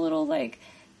of those little, like,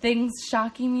 things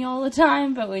shocking me all the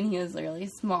time, but when he was really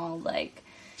small, like,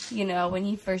 you know, when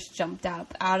he first jumped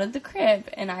out of the crib,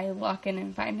 and I walk in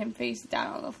and find him face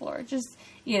down on the floor, just,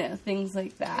 you know, things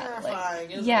like that. Terrifying,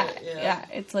 like, isn't it? Yeah,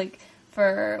 it's like,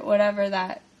 for whatever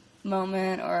that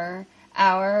moment or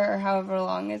hour or however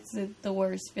long, it's the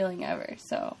worst feeling ever,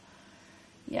 so,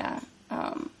 yeah.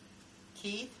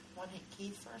 Keith, when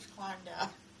Keith first climbed out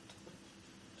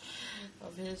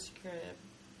of his crib,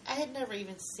 I had never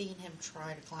even seen him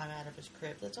try to climb out of his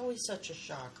crib. That's always such a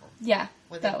shocker. Yeah,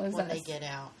 when they get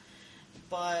out.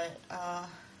 But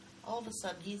all of a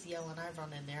sudden, he's yelling. I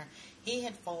run in there. He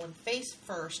had fallen face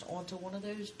first onto one of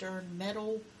those darn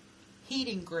metal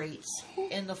heating grates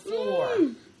in the floor.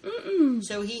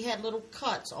 So he had little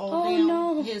cuts all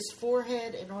down his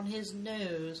forehead and on his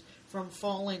nose from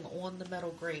falling on the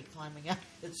metal grate climbing out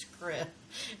of his crib.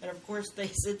 And of course,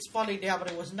 it's funny now, but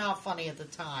it was not funny at the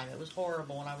time. It was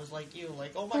horrible, and I was like you,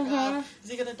 like, oh my God, is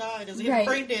he going to die? Does he have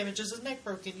brain damage? Is his neck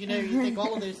broken? You know, you think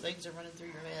all of those things are running through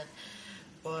your head.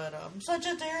 But I'm such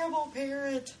a terrible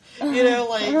parent. You know,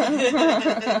 like, you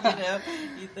know,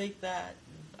 you think that.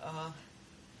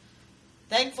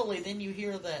 Thankfully, then you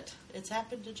hear that it's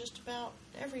happened to just about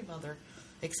every mother,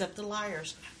 except the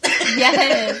liars.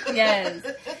 Yes.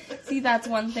 See, that's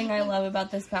one thing I love about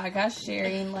this podcast,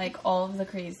 sharing, like, all of the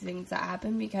crazy things that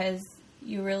happen, because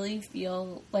you really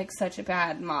feel like such a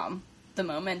bad mom the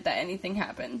moment that anything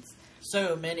happens.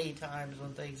 So many times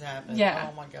when things happen. Yeah.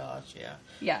 Oh, my gosh, yeah.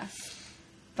 Yeah.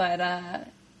 But,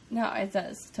 no, it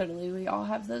does. Totally. We all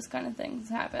have those kind of things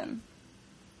happen.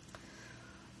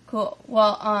 Cool.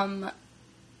 Well,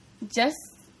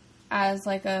 just as,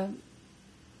 like, a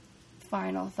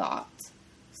final thought.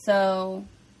 So,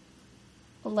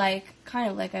 like,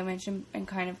 kind of like I mentioned, and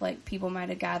kind of like people might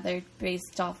have gathered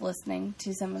based off listening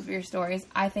to some of your stories,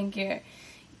 I think you're,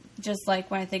 just like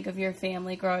when I think of your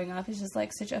family growing up, it's just,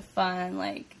 like, such a fun,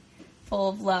 like, full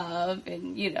of love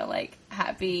and, you know, like,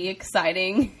 happy,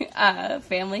 exciting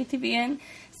family to be in.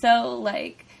 So,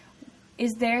 like,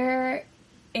 is there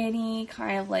any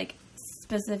kind of, like,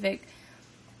 specific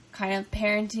kind of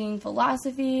parenting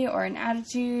philosophy or an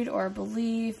attitude or a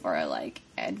belief or, like,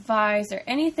 advice or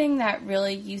anything that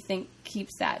really you think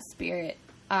keeps that spirit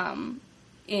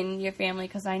in your family?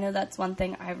 Because I know that's one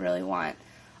thing I really want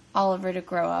Oliver to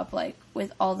grow up, like,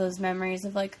 with all those memories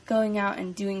of, like, going out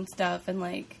and doing stuff and,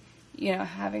 like, you know,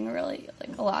 having really,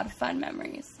 like, a lot of fun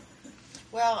memories.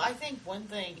 Well, I think one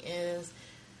thing is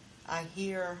I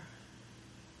hear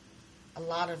a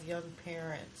lot of young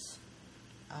parents,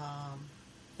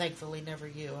 thankfully never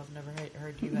you, I've never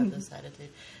heard you have this attitude,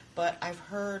 but I've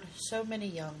heard so many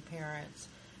young parents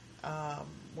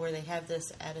where they have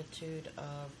this attitude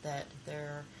of that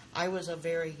I was a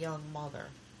very young mother,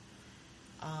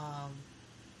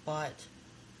 but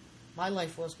my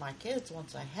life was my kids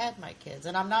once I had my kids.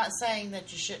 And I'm not saying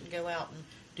that you shouldn't go out and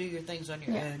do your things on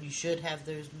your own. You should have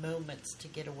those moments to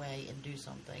get away and do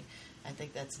something. I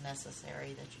think that's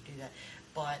necessary that you do that.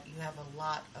 But you have a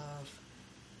lot of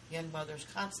young mothers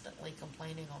constantly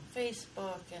complaining on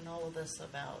Facebook and all of this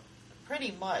about,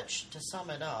 pretty much, to sum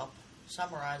it up,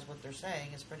 summarize what they're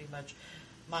saying, is pretty much,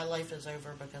 my life is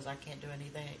over because I can't do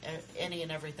any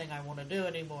and everything I want to do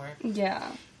anymore.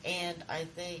 Yeah. And I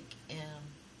think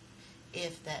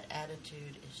if that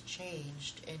attitude is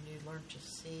changed and you learn to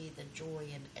see the joy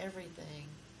in everything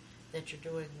that you're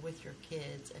doing with your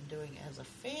kids and doing as a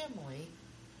family,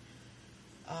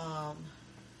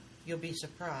 you'll be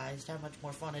surprised how much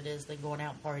more fun it is than going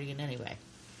out and partying anyway.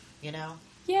 You know?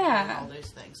 Yeah. And all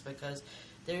those things, because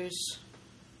there's,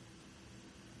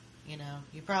 you know,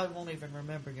 you probably won't even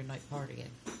remember your night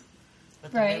partying.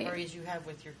 But the memories you have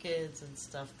with your kids and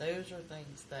stuff, those are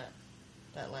things that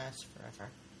last forever.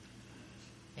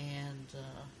 And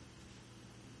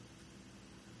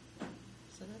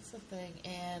so that's the thing.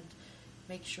 And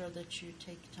make sure that you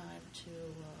take time to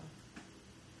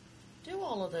do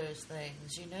all of those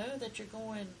things. You know, that you're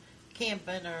going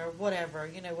camping or whatever.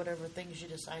 You know, whatever things you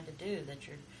decide to do. That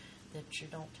you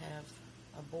don't have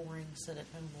a boring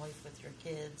sit-at-home life with your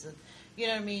kids. And you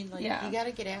know what I mean? Like, you got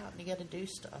to get out and you got to do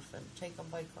stuff and take them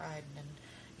bike riding and,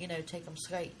 you know, take them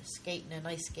skating and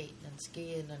ice skating and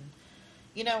skiing and,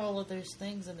 you know, all of those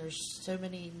things. And there's so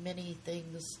many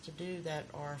things to do that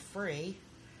are free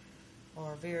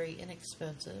or very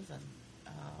inexpensive,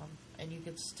 and you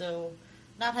could still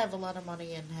not have a lot of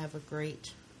money and have a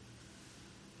great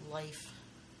life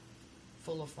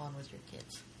full of fun with your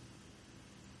kids.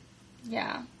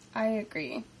 Yeah, I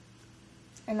agree.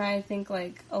 And I think,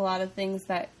 like, a lot of things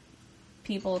that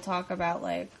people talk about,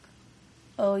 like,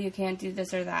 oh, you can't do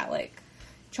this or that, like,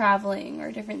 traveling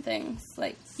or different things.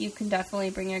 Like, you can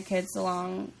definitely bring your kids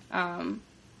along.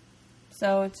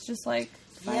 So it's just, like,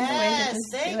 find a way to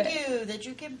just thank do it. you, that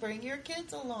you can bring your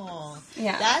kids along.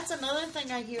 Yeah. That's another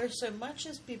thing I hear so much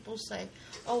is people say,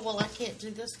 oh, well, I can't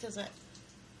do this because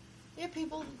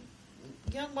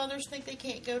young mothers think they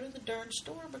can't go to the darn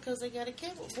store because they got a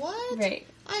kid. What? Right.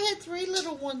 I had 3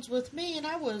 little ones with me, and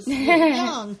I was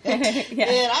young. Yeah.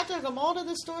 And I took them all to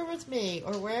the store with me,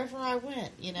 or wherever I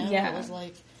went, you know? Yeah. It was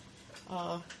like,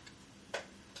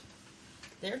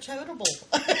 they're totable.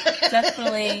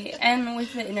 Definitely. And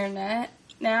with the internet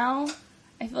now,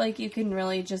 I feel like you can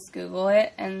really just Google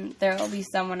it, and there will be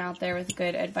someone out there with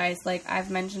good advice. Like I've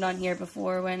mentioned on here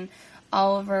before, when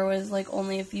Oliver was, like,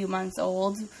 only a few months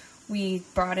old, we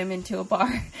brought him into a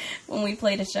bar when we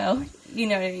played a show, you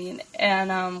know what I mean?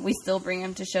 And we still bring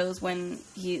him to shows when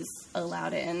he's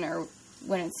allowed in or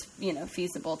when it's, you know,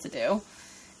 feasible to do.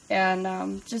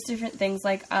 And just different things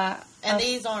like... and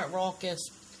these aren't raucous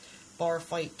bar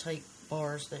fight type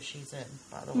bars that she's in,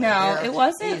 by the way. No, it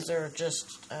wasn't. These are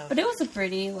just... but it was a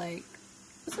pretty, like...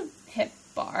 It was a hip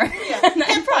bar. Yeah,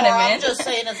 hip bar. I'm just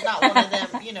saying it's not one of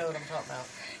them. You know what I'm talking about.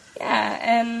 Yeah,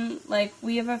 and, like,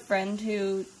 we have a friend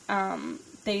who,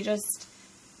 they just,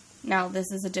 now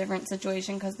this is a different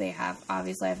situation because they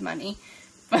obviously have money,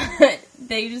 but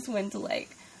they just went to, like,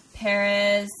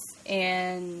 Paris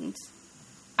and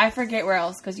I forget where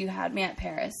else because you had me at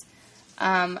Paris.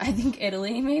 I think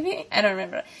Italy, maybe? I don't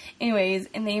remember. Anyways,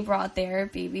 and they brought their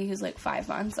baby who's, like, 5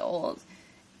 months old.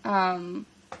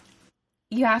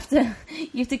 You have to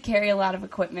carry a lot of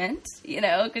equipment, you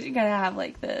know, because you gotta have,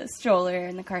 like, the stroller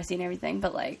and the car seat and everything.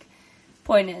 But, like,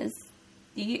 point is,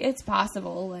 it's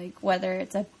possible, like, whether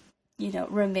it's a, you know,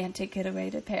 romantic getaway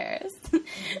to Paris,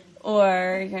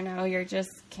 or, you know, you're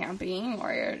just camping,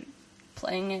 or you're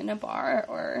playing in a bar,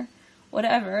 or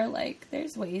whatever. Like,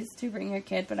 there's ways to bring your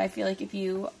kid. But I feel like if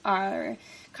you are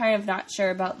kind of not sure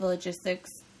about the logistics,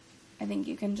 I think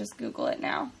you can just Google it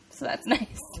now. So that's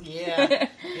nice. Yeah,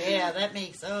 that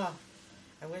makes,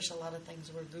 I wish a lot of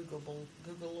things were Googleable.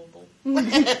 Googleable.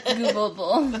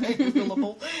 Googleable.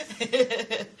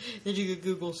 That you could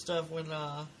Google stuff when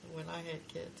I had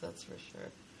kids. That's for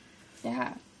sure.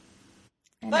 Yeah.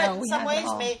 But in some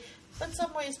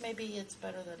ways, maybe it's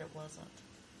better that it wasn't.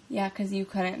 Yeah, because you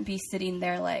couldn't be sitting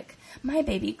there like, my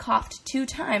baby coughed 2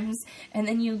 times, and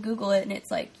then you Google it, and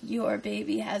it's like, your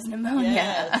baby has pneumonia.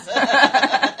 Yes.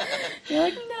 You're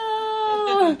like,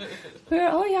 no, we were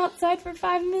only outside for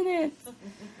 5 minutes.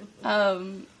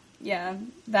 Yeah,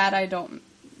 that I don't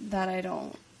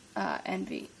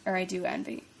envy, or I do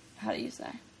envy. How do you say?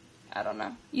 I don't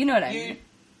know. You know what I mean.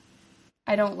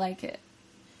 I don't like it.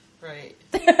 Right.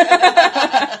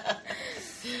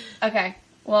 Okay.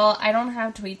 Well, I don't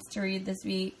have tweets to read this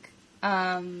week.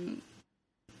 I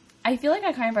feel like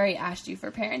I kind of already asked you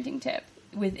for parenting tip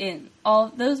within all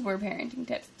of those were parenting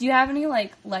tips. Do you have any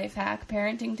like life hack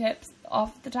parenting tips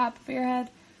off the top of your head?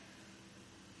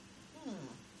 I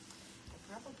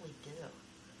probably do.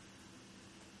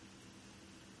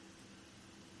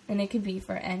 And it could be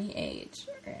for any age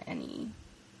or any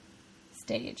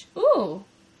stage. Ooh.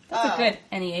 That's a good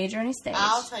any age or any stage.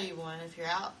 I'll tell you one. If you're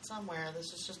out somewhere,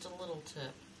 this is just a little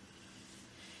tip.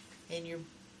 And your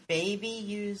baby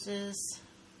uses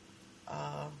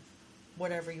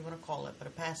whatever you want to call it, but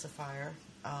a pacifier,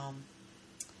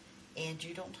 and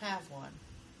you don't have one,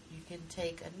 you can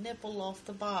take a nipple off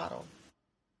the bottle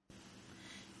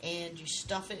and you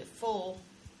stuff it full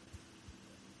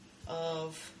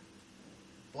of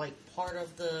like part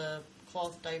of the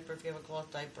cloth diaper, if you have a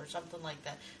cloth diaper, something like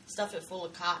that. Stuff it full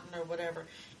of cotton or whatever,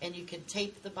 and you can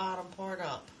tape the bottom part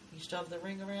up. You still have the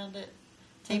ring around it.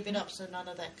 Tape it up so none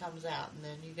of that comes out, and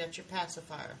then you got your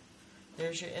pacifier.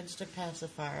 There's your instant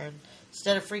pacifier. And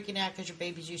instead of freaking out because your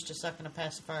baby's used to sucking a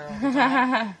pacifier all the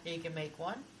time, you can make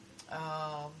one.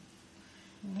 That's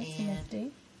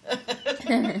nifty.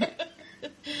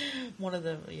 One of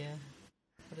the,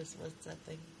 what's that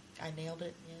thing? I nailed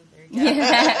it. Yeah, there you go.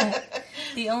 Yeah.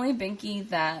 The only binky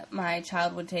that my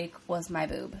child would take was my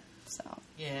boob. So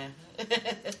yeah.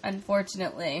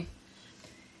 Unfortunately,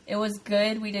 it was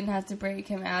good. We didn't have to break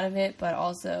him out of it, but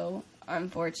also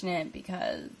unfortunate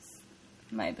because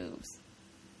my boobs.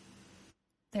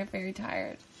 They're very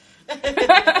tired.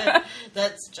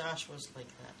 That's Josh was like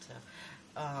that too.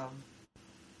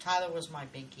 Tyler was my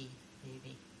binky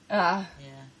baby. Yeah.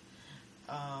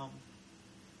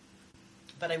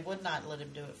 But I would not let him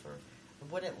do it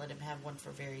I wouldn't let him have one for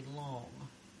very long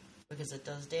because it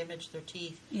does damage their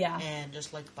teeth. Yeah. And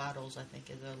just like bottles, I think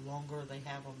the longer they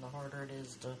have them, the harder it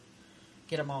is to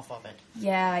get them off of it.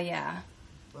 Yeah.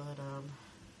 But,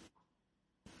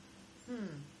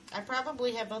 I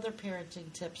probably have other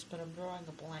parenting tips, but I'm drawing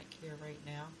a blank here right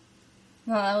now.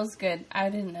 Well, that was good.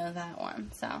 I didn't know that one,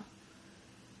 so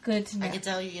good to know. I can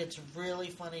tell you it's really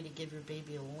funny to give your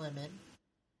baby a lemon.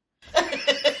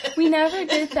 We never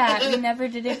did that. We never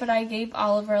did it, but I gave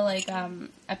Oliver, like, a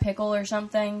pickle or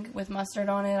something with mustard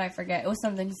on it. I forget. It was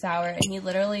something sour, and he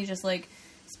literally just, like,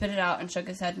 spit it out and shook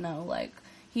his head no. Like,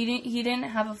 he didn't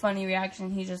have a funny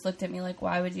reaction. He just looked at me like,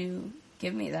 why would you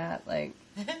give me that? Like,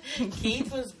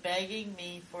 Keith was begging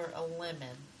me for a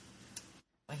lemon.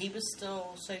 Well, he was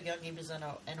still so young. He was in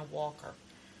a walker.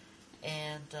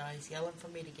 And he's yelling for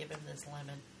me to give him this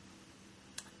lemon.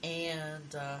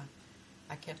 And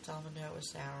I kept telling him no, it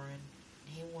was sour, and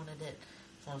he wanted it.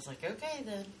 So I was like, okay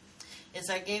then. As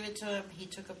I gave it to him, he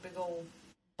took a big old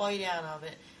bite out of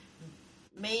it,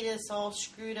 made us all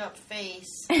screwed up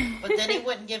face, but then he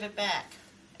wouldn't give it back,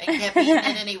 and kept eating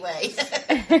it anyway.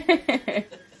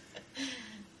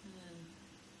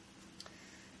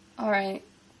 All right.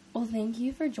 Well, thank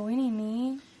you for joining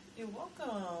me. You're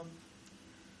welcome.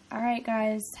 All right,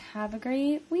 guys. Have a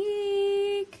great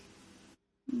week.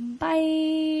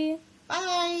 Bye.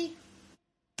 Bye.